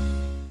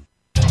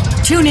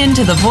 Tune in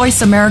to the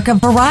Voice America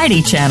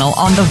Variety channel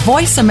on the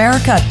Voice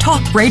America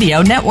Talk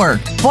Radio Network.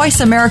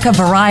 Voice America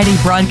Variety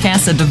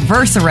broadcasts a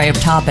diverse array of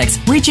topics,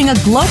 reaching a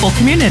global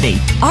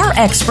community. Our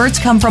experts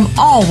come from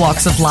all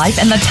walks of life,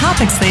 and the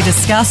topics they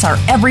discuss are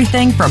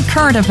everything from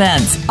current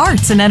events,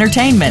 arts and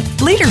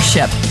entertainment,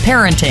 leadership,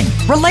 parenting,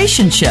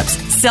 relationships,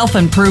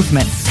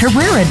 self-improvement,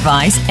 career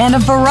advice, and a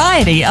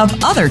variety of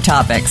other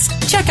topics.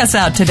 Check us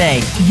out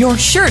today. You're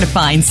sure to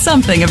find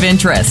something of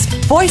interest.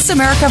 Voice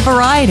America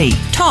Variety.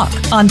 Talk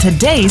on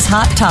today's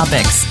hot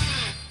topics.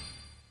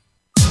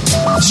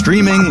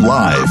 Streaming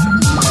live.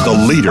 The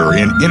leader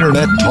in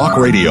Internet talk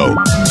radio.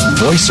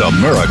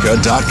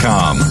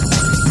 VoiceAmerica.com.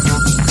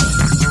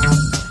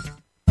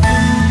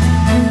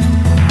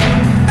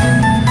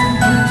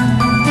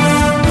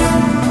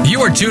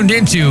 You are tuned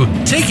into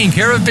Taking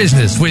Care of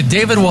Business with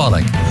David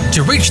Wallach.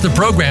 To reach the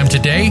program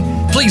today,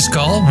 please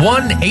call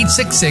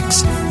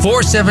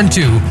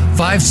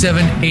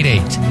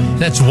 1-866-472-5788.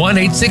 That's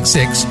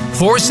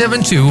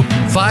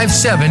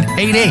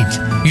 1-866-472-5788.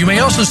 You may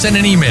also send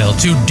an email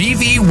to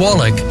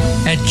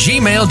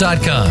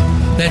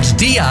dvwallach@gmail.com. That's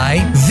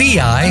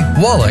DIVI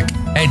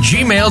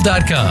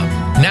Wallach@gmail.com.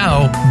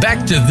 Now,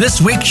 back to this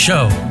week's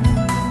show.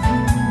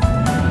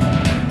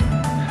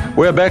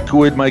 We're back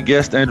with my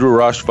guest, Andrew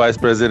Rush, Vice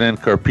President,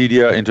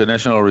 Carpedia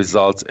International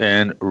Results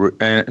and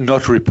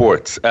Not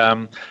Reports.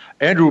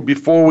 Andrew,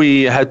 before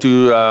we had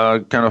to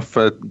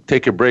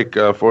take a break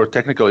for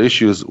technical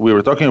issues, we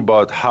were talking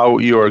about how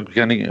you are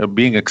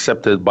being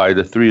accepted by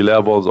the three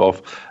levels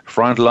of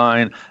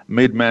frontline,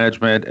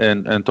 mid-management,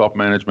 and top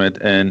management.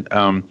 And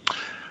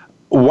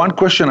one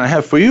question I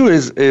have for you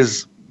is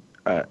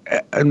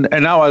and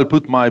now I'll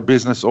put my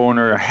business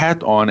owner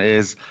hat on,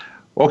 is,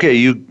 okay,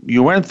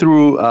 you went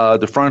through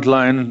the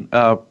frontline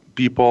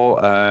people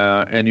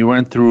and you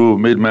went through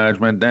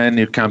mid-management, then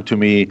you come to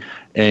me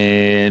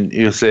and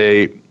you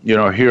say,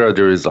 here are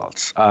the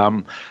results.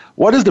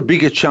 What is the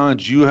biggest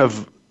challenge you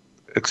have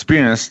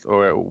experienced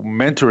or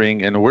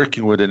mentoring and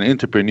working with an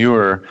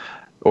entrepreneur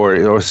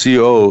or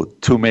CEO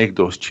to make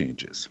those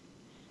changes?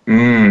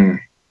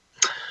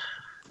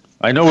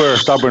 I know we're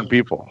stubborn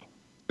people.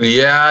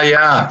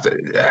 Yeah.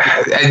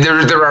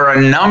 There are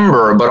a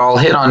number, but I'll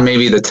hit on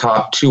maybe the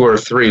top two or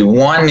three.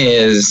 One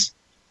is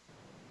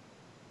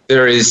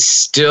there is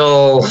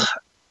still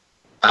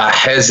a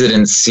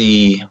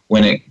hesitancy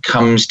when it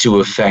comes to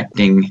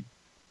affecting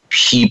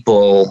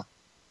people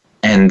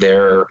and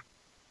their,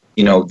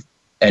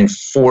 and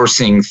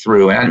forcing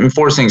through. And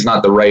enforcing is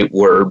not the right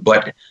word,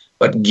 but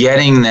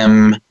getting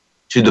them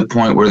to the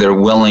point where they're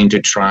willing to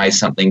try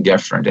something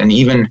different. And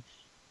even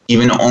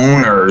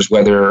owners,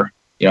 whether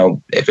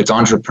if it's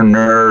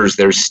entrepreneurs,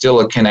 there's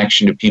still a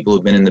connection to people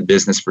who've been in the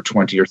business for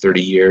 20 or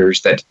 30 years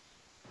that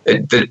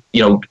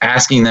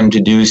asking them to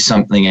do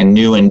something a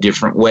new and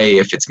different way,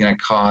 if it's going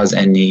to cause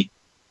any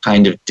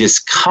kind of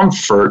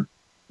discomfort,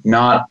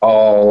 not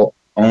all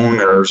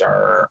owners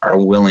are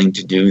willing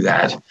to do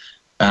that.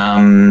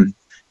 And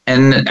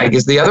I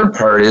guess the other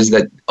part is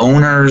that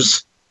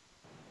owners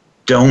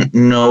don't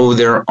know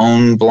their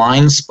own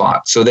blind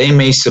spots. So they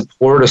may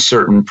support a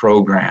certain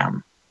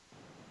program,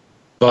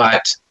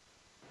 but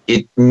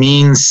it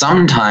means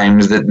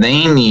sometimes that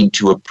they need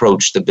to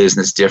approach the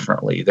business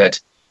differently, that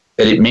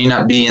it may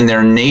not be in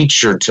their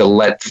nature to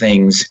let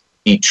things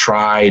be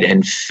tried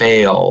and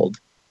failed,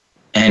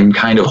 and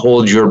kind of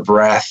hold your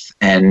breath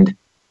and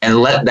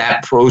let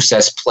that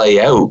process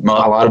play out. A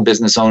lot of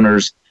business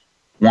owners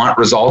want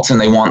results and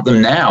they want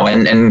them now,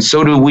 and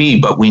so do we,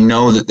 but we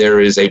know that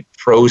there is a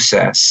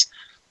process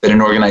that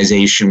an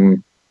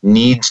organization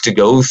needs to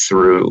go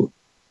through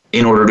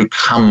in order to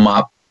come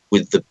up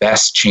with the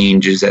best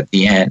changes at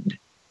the end.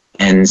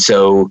 And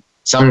so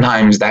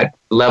sometimes that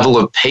level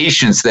of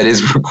patience that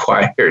is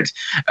required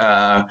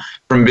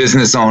from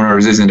business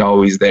owners isn't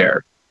always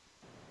there.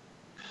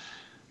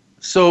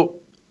 So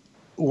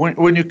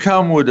when you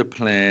come with a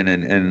plan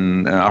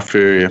and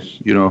after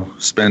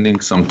spending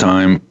some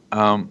time,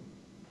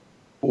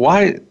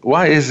 why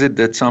is it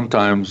that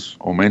sometimes,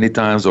 or many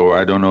times, or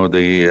I don't know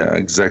the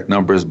exact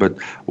numbers,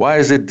 but why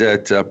is it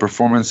that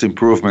performance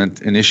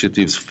improvement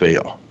initiatives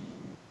fail?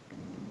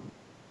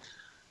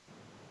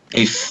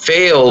 They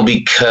fail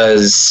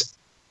because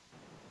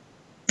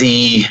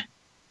the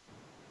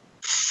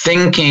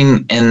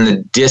thinking and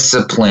the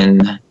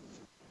discipline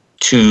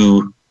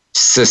to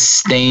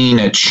sustain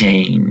a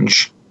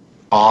change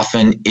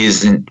often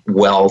isn't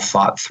well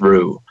thought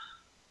through.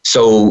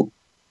 So,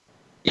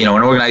 an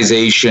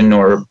organization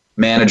or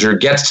manager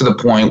gets to the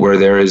point where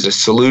there is a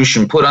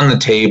solution put on the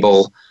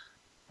table.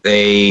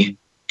 They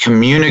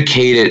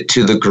communicate it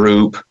to the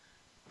group.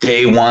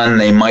 Day one,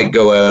 they might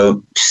go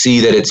out, see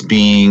that it's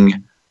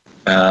being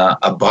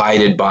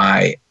abided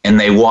by, and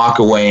they walk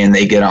away and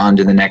they get on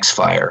to the next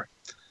fire.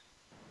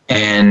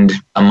 And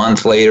a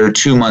month later,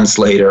 2 months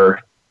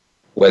later,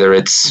 whether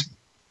it's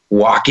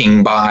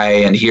walking by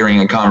and hearing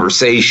a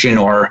conversation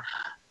or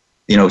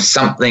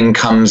something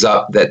comes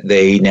up that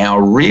they now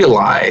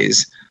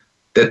realize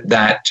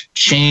that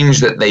change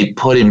that they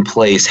put in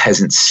place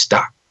hasn't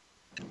stuck.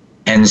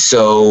 And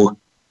so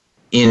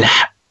in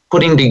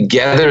putting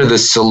together the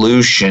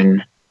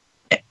solution,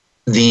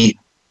 the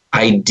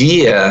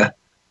idea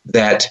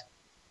that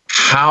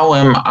how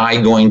am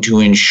I going to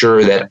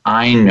ensure that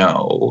I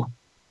know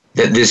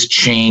that this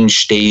change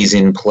stays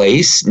in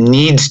place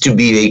needs to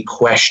be a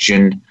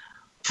question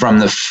from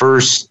the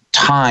first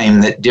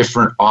time that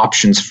different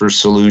options for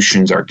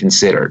solutions are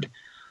considered.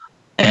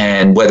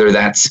 And whether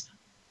that's,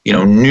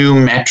 new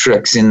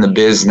metrics in the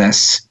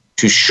business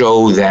to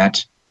show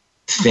that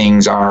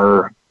things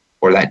are,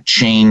 or that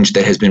change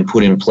that has been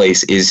put in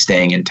place is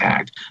staying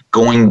intact,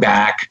 going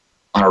back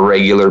on a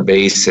regular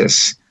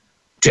basis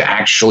to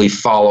actually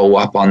follow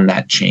up on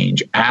that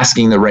change,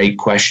 asking the right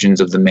questions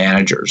of the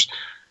managers.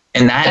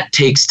 And that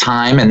takes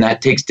time and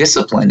that takes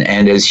discipline.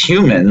 And as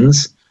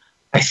humans,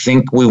 I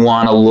think we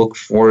want to look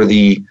for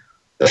the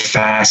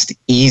fast,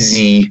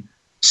 easy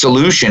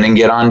solution and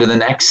get on to the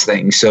next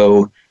thing.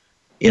 So,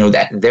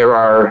 that there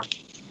are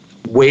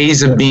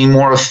ways of being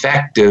more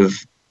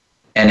effective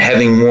and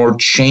having more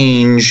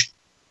change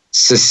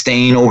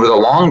sustain over the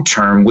long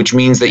term, which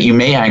means that you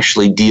may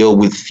actually deal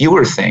with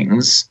fewer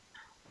things,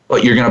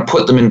 but you're going to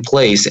put them in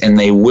place and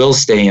they will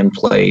stay in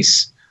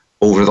place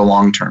over the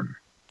long term.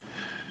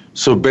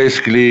 So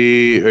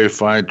basically,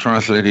 if I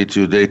translate it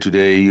to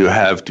day, you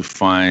have to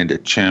find a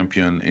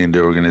champion in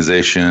the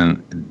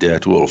organization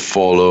that will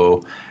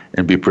follow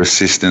and be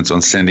persistent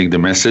on sending the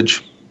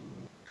message.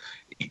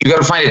 You got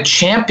to find a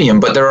champion,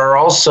 but there's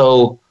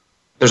also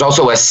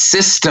a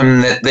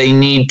system that they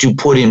need to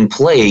put in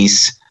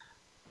place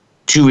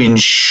to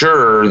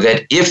ensure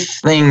that if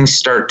things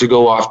start to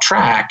go off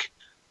track,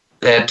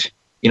 that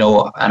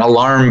an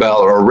alarm bell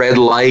or a red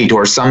light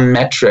or some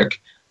metric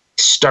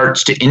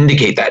starts to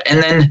indicate that.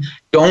 And then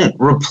don't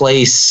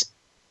replace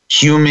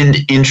human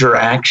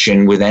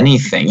interaction with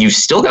anything. You've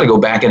still got to go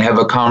back and have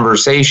a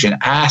conversation.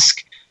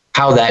 Ask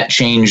how that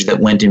change that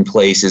went in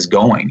place is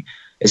going.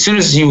 As soon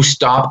as you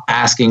stop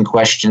asking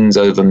questions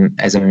of them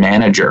as a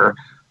manager,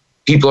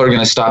 people are going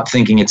to stop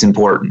thinking it's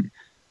important.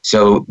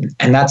 So,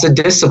 and that's a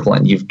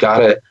discipline. You've got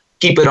to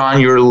keep it on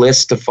your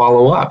list to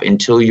follow up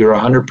until you're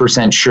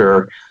 100%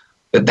 sure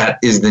that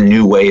is the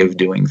new way of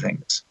doing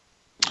things.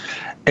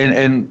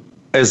 And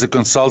as a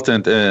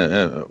consultant,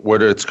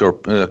 whether it's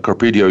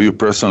Corpedia or you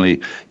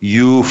personally,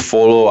 you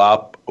follow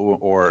up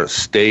or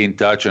stay in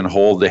touch and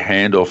hold the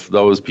hand of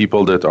those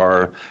people that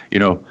are,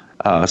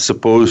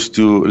 supposed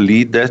to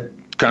lead that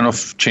kind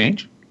of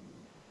change?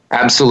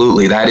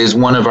 Absolutely. That is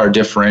one of our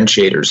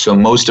differentiators. So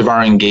most of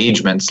our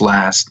engagements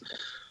last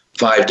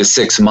 5 to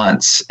 6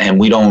 months,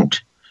 and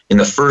in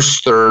the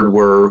first third,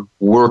 we're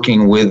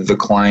working with the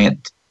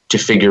client to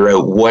figure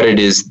out what it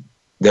is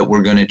that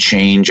we're going to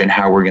change and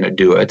how we're going to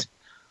do it.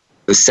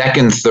 The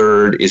second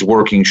third is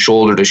working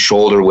shoulder to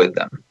shoulder with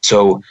them.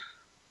 So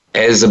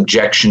as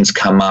objections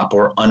come up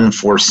or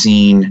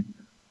unforeseen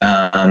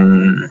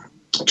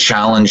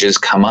challenges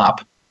come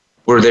up,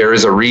 where there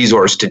is a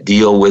resource to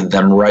deal with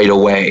them right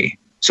away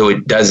so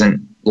it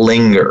doesn't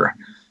linger.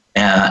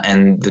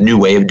 And the new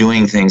way of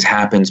doing things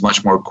happens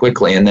much more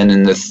quickly. And then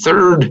in the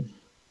third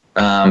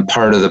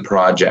part of the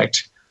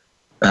project,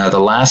 the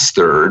last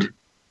third,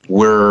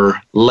 we're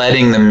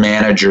letting the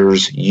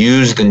managers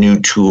use the new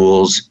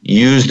tools,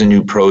 use the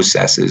new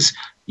processes,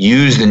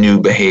 use the new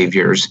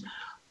behaviors,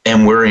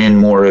 and we're in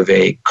more of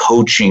a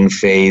coaching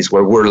phase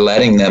where we're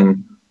letting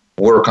them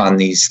work on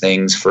these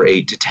things for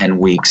 8 to 10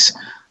 weeks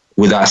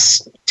with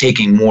us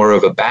taking more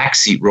of a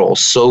backseat role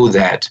so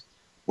that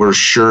we're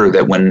sure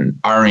that when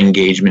our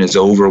engagement is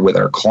over with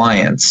our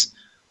clients,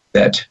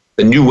 that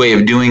the new way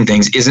of doing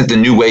things isn't the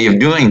new way of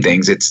doing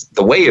things. It's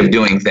the way of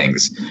doing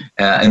things.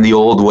 And the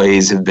old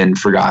ways have been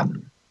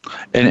forgotten.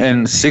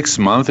 And 6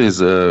 months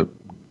is a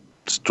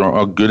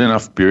good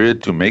enough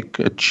period to make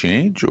a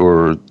change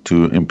or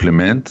to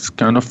implement this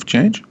kind of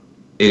change?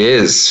 It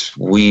is.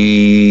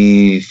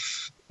 We've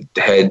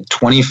had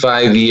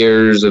 25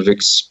 years of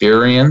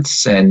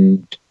experience,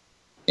 and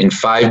in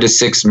 5 to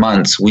 6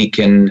 months, we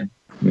can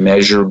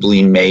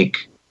measurably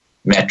make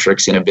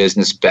metrics in a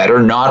business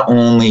better, not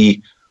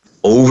only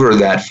over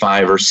that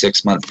 5 or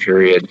 6 month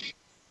period,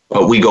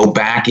 but we go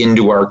back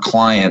into our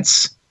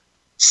clients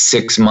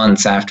 6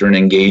 months after an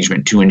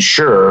engagement to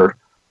ensure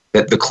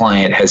that the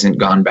client hasn't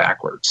gone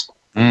backwards.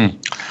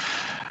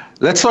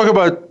 Let's talk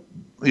about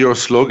your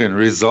slogan,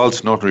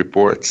 results, not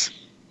reports.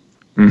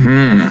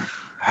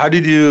 How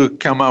did you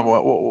come up?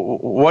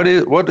 What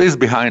is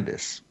behind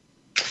this?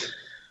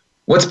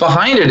 What's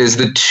behind it is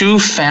the two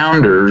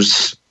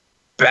founders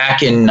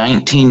back in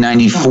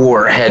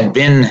 1994 had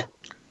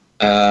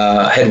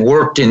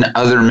worked in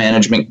other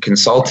management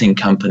consulting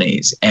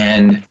companies,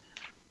 and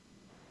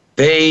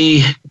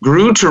they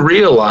grew to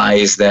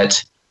realize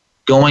that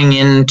going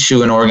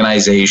into an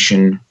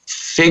organization,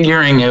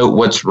 figuring out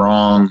what's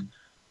wrong,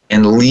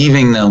 and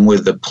leaving them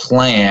with a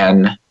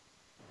plan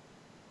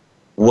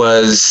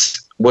was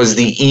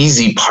the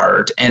easy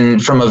part.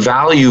 And from a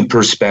value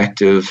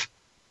perspective,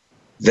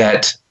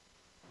 that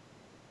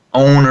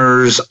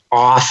owners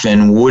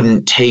often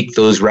wouldn't take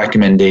those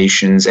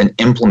recommendations and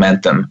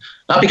implement them,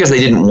 not because they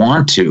didn't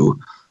want to,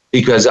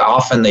 because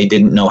often they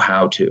didn't know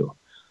how to.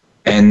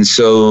 And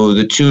so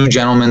the two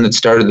gentlemen that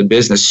started the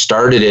business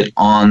started it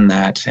on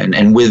that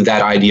and with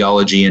that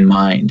ideology in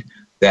mind,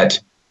 that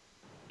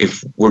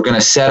if we're going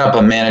to set up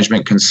a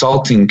management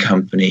consulting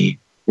company,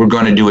 we're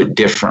going to do it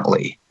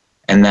differently.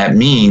 And that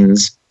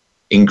means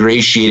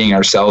ingratiating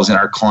ourselves in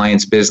our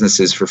clients'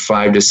 businesses for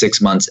 5 to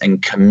 6 months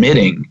and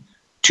committing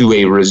to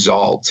a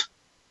result,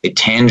 a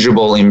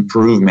tangible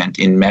improvement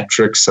in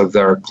metrics of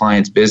our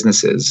clients'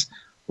 businesses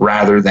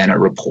rather than a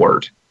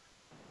report.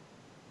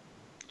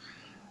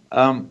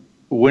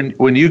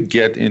 When you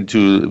get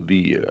into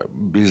the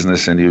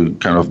business and you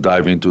kind of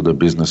dive into the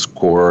business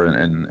core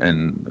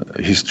and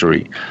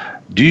history,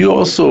 do you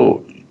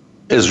also,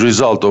 as a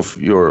result of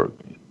your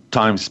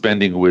time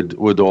spending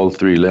with all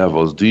three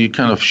levels, do you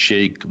kind of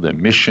shake the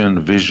mission,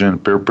 vision,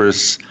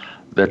 purpose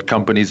that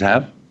companies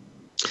have?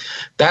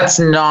 That's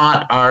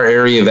not our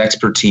area of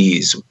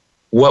expertise.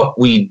 What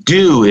we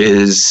do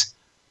is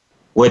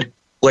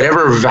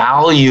whatever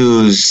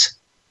values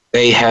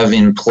they have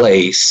in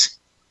place,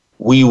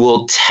 we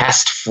will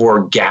test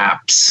for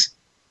gaps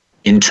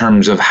in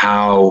terms of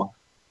how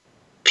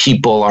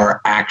people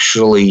are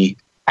actually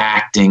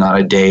acting on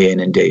a day in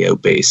and day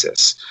out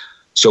basis.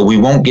 So we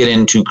won't get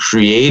into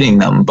creating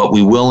them, but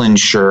we will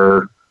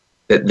ensure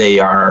that they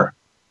are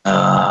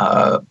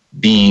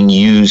being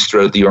used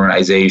throughout the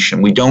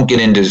organization. We don't get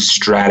into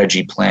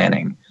strategy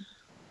planning,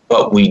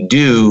 but we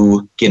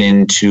do get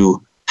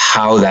into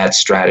how that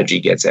strategy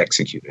gets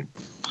executed.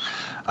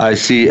 I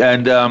see.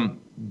 And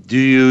do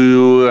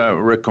you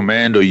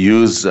recommend or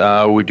use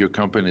with your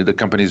company, the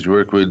companies you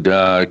work with,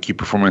 key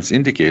performance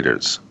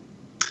indicators?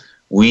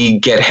 We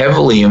get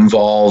heavily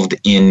involved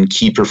in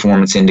key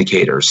performance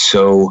indicators.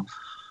 So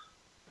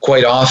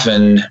quite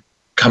often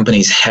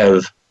companies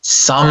have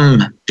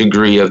some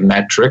degree of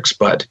metrics,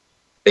 but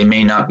they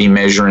may not be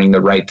measuring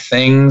the right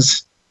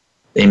things.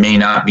 They may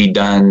not be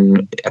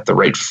done at the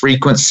right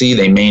frequency.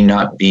 They may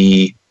not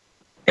be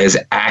as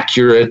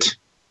accurate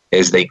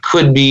as they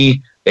could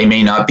be. They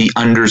may not be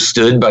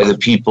understood by the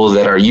people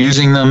that are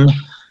using them.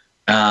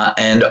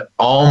 And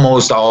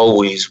almost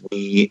always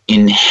we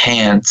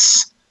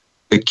enhance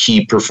the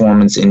key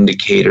performance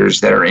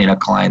indicators that are in a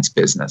client's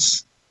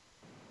business.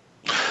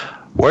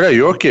 What are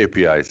your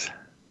KPIs?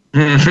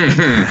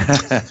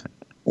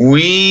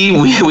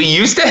 We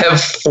used to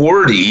have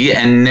 40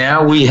 and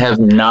now we have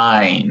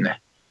 9.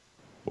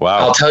 Wow.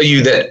 I'll tell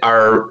you that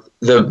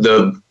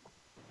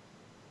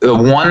the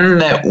one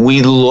that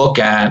we look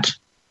at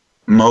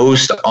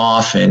most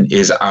often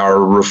is our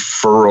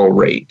referral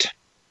rate.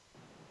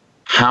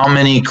 How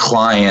many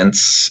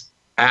clients,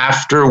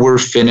 after we're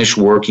finished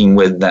working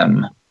with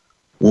them,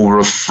 will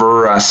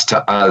refer us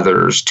to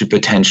others to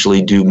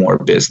potentially do more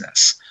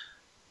business?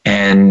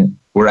 And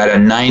we're at a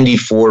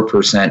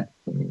 94%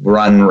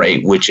 run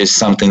rate, which is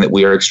something that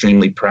we are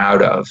extremely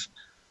proud of.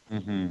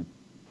 Mm-hmm.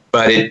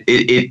 But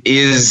it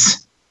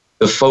is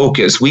the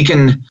focus. We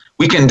can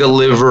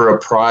deliver a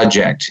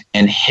project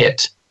and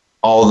hit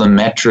all the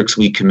metrics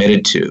we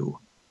committed to.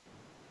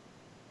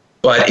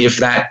 But if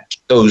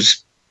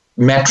those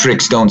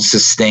metrics don't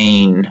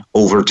sustain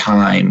over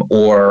time,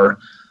 or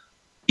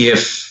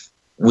if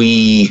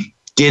we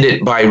did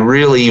it by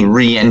really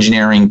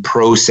re-engineering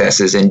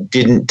processes and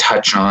didn't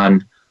touch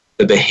on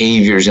the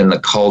behaviors and the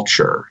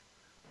culture,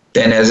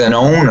 then as an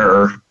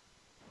owner,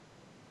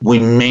 we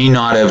may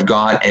not have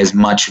got as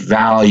much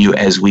value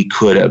as we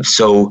could have.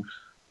 So,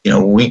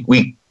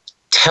 we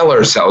tell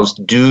ourselves,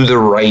 do the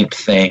right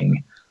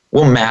thing.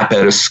 We'll map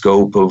out a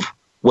scope of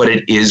what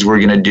it is we're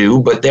going to do,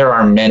 but there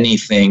are many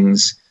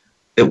things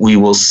that we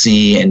will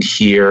see and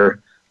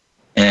hear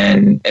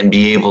and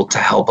be able to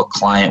help a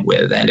client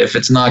with. And if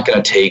it's not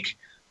going to take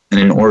an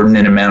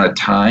inordinate amount of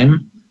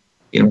time,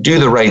 do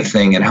the right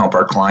thing and help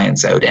our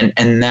clients out.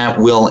 And that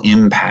will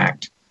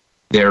impact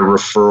their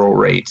referral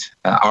rate,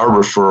 our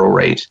referral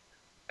rate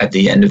at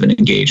the end of an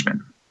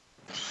engagement.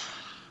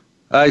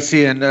 I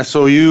see. And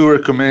so you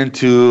recommend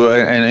to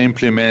and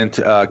implement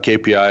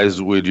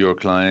KPIs with your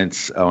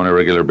clients on a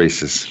regular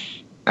basis.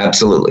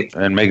 Absolutely.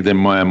 And make them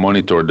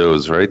monitor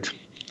those, right?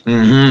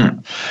 Mm-hmm.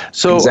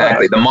 So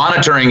exactly. The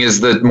monitoring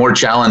is the more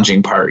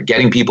challenging part,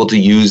 getting people to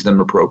use them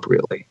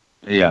appropriately.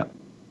 Yeah.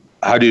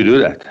 How do you do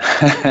that?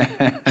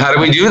 How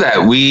do we do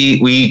that?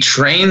 We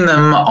train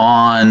them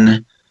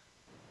on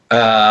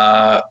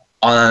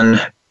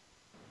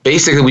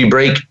basically we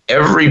break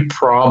every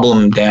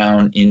problem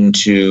down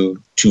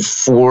into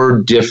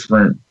 4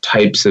 different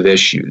types of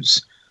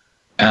issues.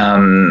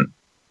 And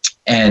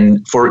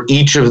for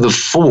each of the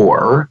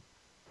 4,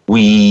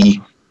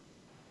 we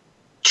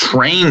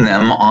train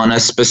them on a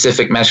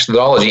specific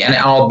methodology. And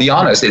I'll be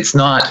honest, it's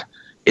not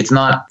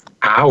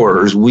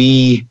ours.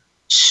 We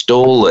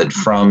stole it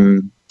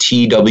from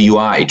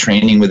TWI,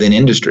 Training Within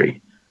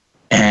Industry,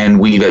 and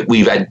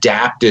we've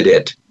adapted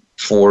it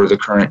for the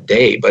current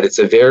day. But it's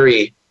a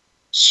very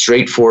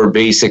straightforward,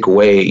 basic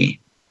way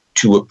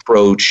to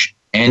approach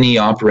any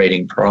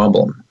operating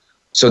problem.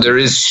 So there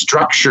is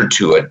structure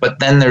to it, but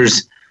then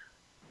there's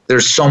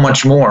so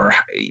much more.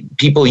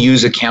 People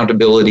use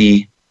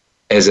accountability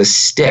as a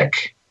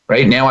stick,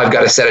 right? Now I've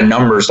got a set of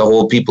numbers to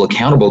hold people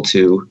accountable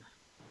to.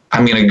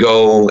 I'm going to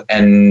go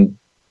and,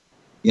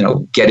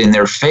 get in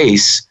their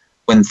face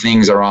when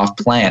things are off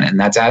plan. And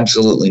that's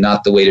absolutely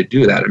not the way to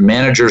do that. A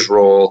manager's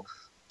role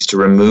is to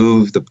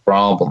remove the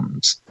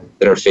problems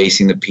that are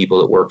facing the people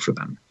that work for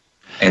them.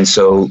 And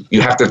so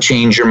you have to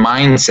change your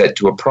mindset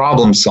to a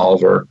problem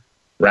solver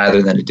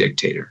rather than a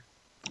dictator.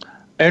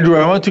 Andrew,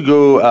 I want to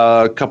go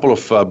a couple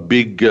of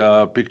big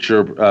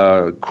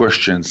picture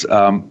questions.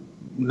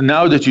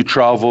 Now that you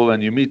travel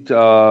and you meet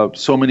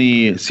so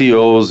many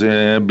CEOs,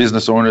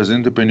 business owners,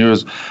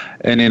 entrepreneurs,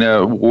 and in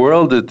a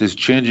world that is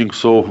changing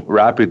so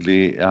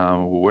rapidly,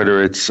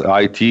 whether it's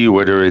IT,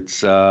 whether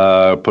it's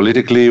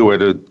politically,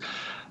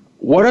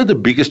 what are the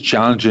biggest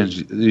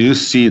challenges you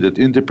see that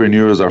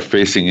entrepreneurs are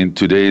facing in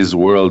today's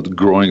world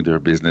growing their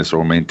business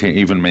or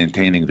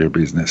maintaining their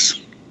business?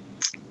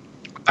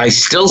 I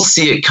still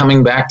see it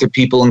coming back to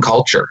people and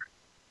culture.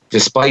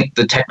 Despite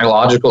the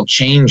technological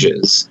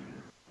changes,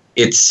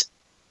 it's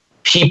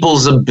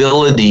people's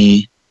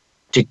ability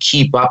to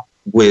keep up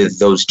with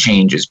those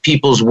changes,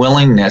 people's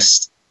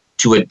willingness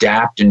to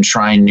adapt and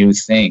try new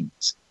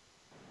things.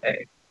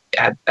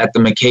 At the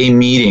McKay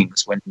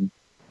meetings, when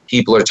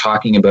people are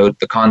talking about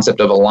the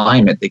concept of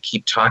alignment, they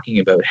keep talking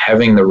about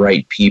having the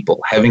right people,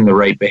 having the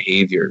right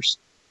behaviors,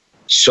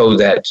 so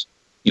that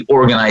the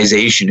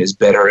organization is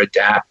better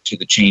adapt to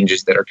the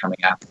changes that are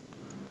coming up.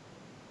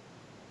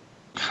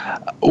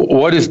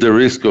 What is the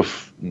risk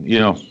of,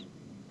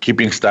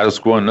 keeping status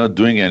quo and not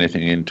doing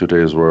anything in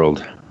today's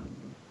world?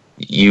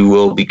 You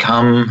will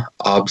become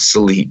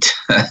obsolete.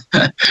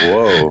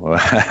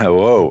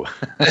 Whoa.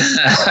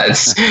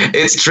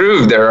 It's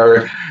true.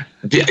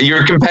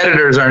 Your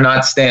competitors are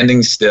not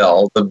standing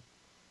still.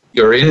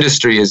 Your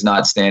industry is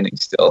not standing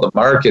still. The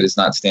market is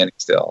not standing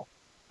still.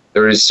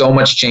 There is so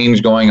much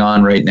change going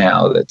on right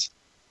now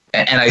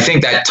and I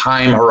think that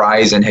time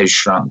horizon has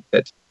shrunk,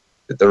 that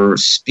the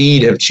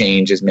speed of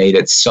change has made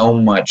it so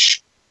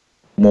much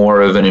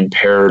more of an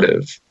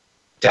imperative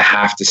to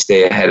have to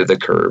stay ahead of the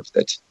curve,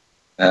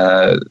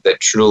 that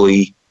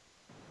truly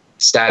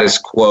status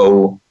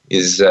quo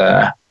is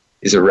a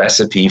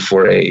recipe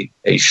for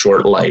a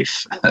short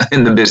life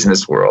in the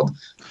business world.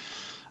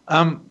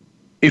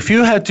 If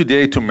you had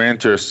today to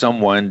mentor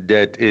someone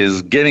that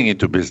is getting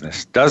into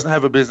business, doesn't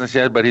have a business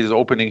yet, but he's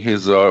opening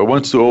his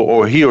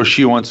or he or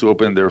she wants to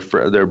open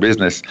their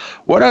business,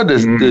 what are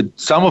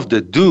some of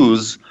the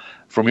do's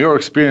from your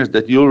experience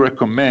that you'll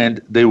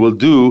recommend they will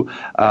do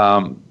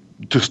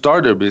to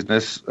start their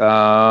business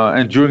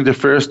and during the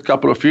first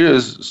couple of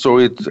years so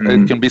it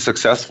can be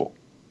successful?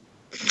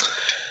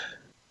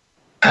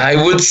 I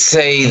would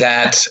say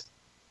that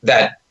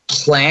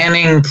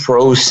planning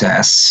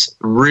process,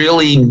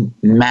 really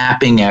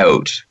mapping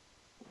out,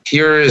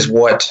 here is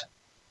what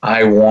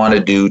I want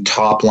to do,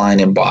 top line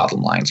and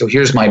bottom line. So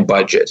here's my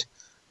budget.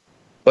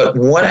 But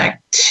what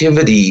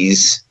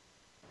activities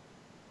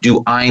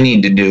do I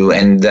need to do,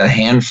 and the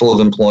handful of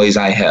employees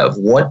I have,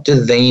 what do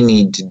they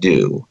need to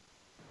do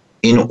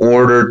in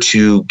order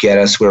to get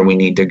us where we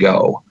need to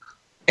go?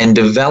 And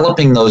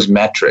developing those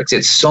metrics,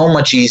 it's so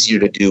much easier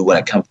to do when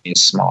a company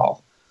is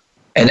small.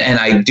 And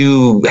I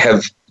do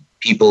have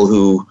people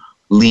who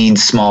lead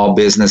small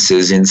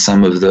businesses in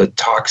some of the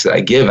talks that I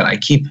give, and I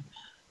keep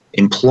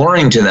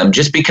imploring to them,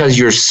 just because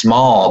you're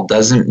small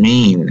doesn't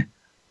mean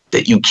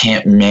that you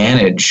can't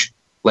manage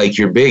like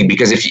you're big.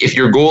 Because if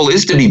your goal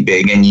is to be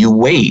big and you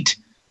wait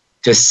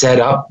to set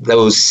up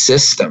those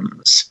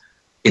systems,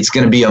 it's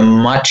going to be a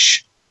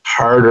much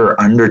harder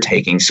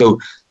undertaking. So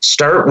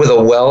start with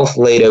a well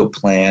laid out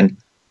plan,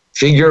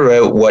 figure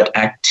out what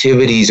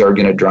activities are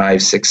going to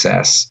drive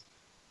success,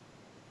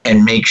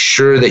 and make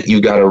sure that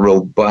you got a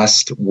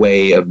robust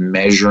way of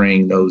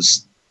measuring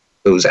those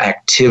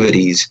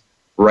activities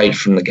right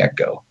from the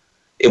get-go.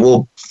 It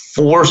will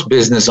force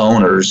business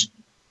owners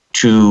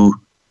to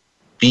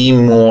be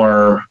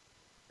more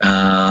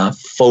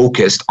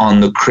focused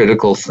on the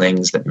critical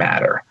things that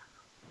matter.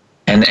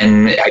 And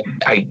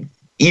I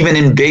even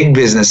in big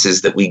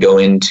businesses that we go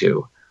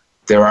into,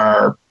 there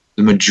are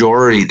the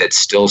majority that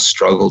still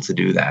struggle to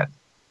do that.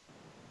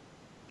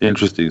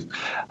 Interesting.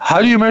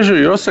 How do you measure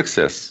your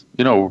success?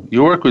 You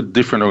work with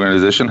different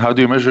organizations. How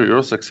do you measure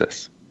your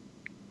success?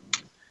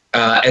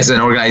 As an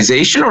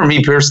organization or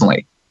me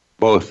personally?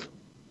 Both.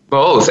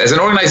 Both. As an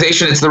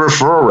organization, it's the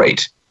referral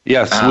rate.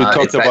 Yes, we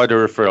talked about the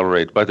referral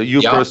rate, but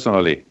you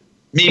personally?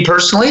 Me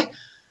personally,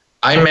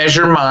 I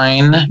measure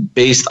mine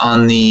based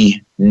on the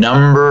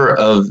number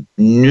of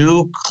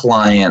new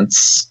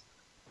clients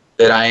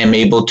that I am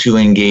able to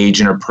engage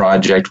in a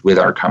project with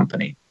our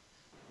company.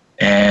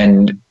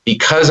 And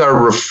because our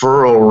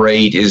referral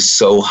rate is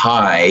so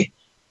high,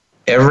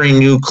 every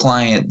new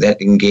client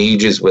that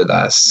engages with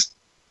us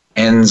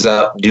ends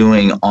up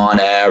doing, on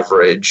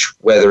average,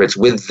 whether it's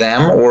with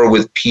them or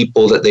with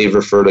people that they've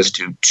referred us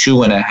to,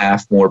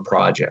 2.5 more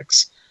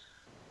projects.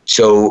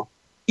 So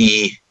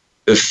the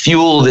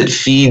fuel that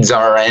feeds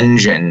our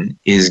engine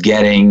is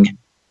getting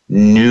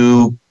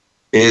new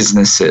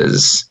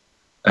businesses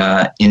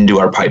into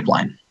our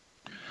pipeline.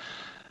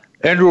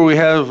 Andrew, we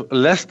have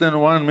less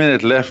than 1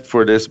 minute left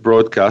for this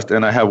broadcast,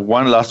 and I have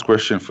one last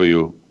question for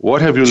you.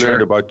 What have you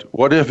learned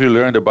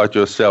about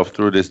yourself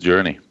through this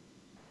journey?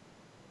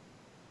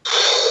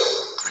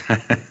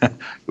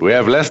 We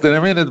have less than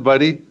a minute,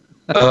 buddy.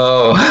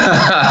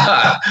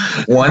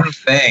 One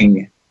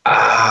thing.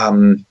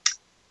 I'll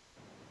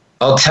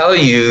tell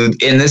you,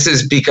 and this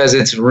is because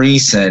it's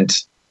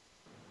recent,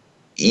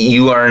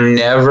 you are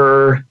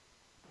never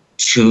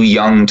too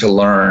young to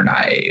learn.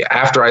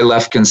 After I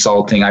left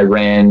consulting, I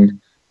ran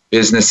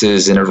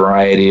businesses in a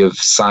variety of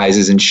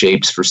sizes and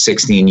shapes for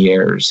 16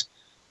 years.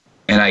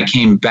 And I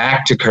came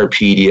back to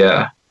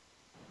Carpedia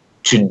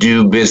to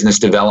do business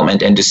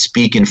development and to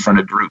speak in front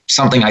of groups,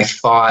 something I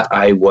thought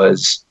I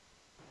was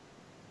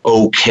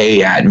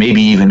okay at,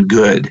 maybe even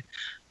good.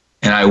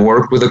 And I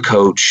worked with a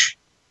coach,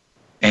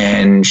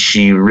 and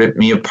she ripped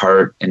me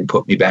apart and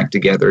put me back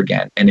together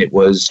again. And it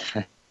was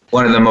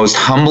one of the most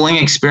humbling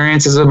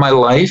experiences of my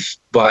life,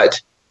 but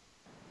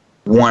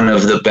one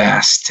of the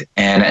best.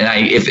 And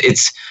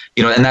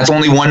that's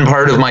only one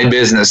part of my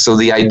business. So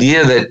the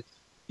idea that,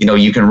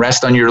 you can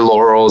rest on your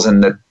laurels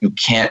and that you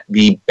can't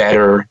be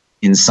better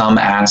in some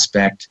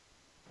aspect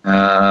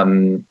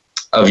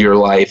of your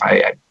life,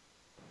 I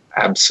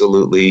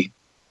absolutely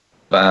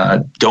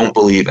don't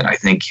believe in. I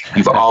think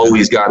you've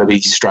always got to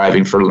be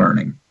striving for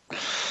learning.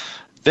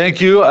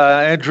 Thank you,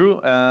 Andrew.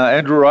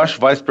 Andrew Rush,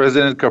 Vice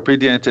President,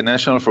 Carpedia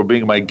International, for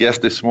being my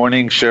guest this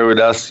morning. Share with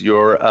us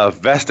your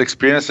vast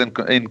experience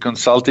in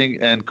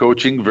consulting and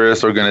coaching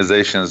various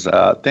organizations.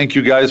 Thank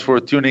you guys for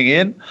tuning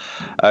in.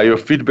 Your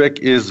feedback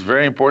is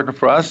very important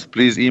for us.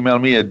 Please email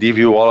me at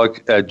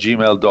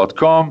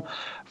dvwallach@gmail.com.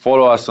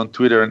 Follow us on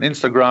Twitter and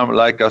Instagram,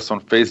 like us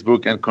on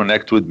Facebook, and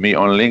connect with me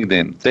on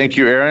LinkedIn. Thank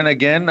you, Aaron,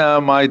 again,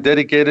 my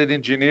dedicated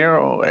engineer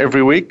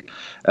every week.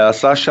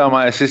 Sasha,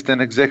 my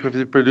assistant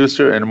executive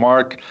producer, and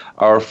Mark,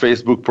 our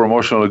Facebook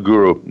promotional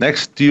guru.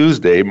 Next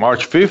Tuesday,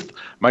 March 5th,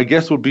 my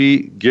guest will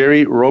be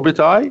Gary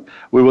Robitaille.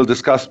 We will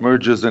discuss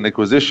mergers and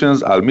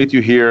acquisitions. I'll meet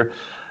you here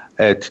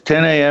at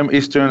 10 a.m.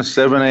 Eastern,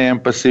 7 a.m.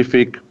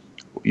 Pacific.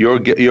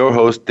 Your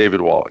host, David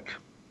Wallach.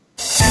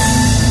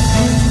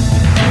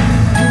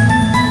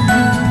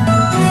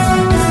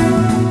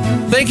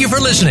 Thank you for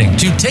listening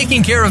to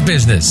Taking Care of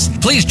Business.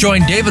 Please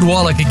join David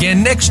Wallach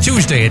again next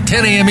Tuesday at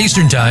 10 a.m.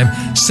 Eastern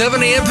Time,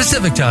 7 a.m.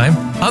 Pacific Time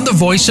on the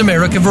Voice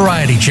America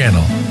Variety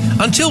Channel.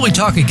 Until we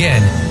talk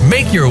again,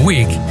 make your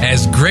week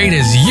as great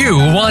as you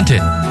want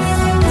it.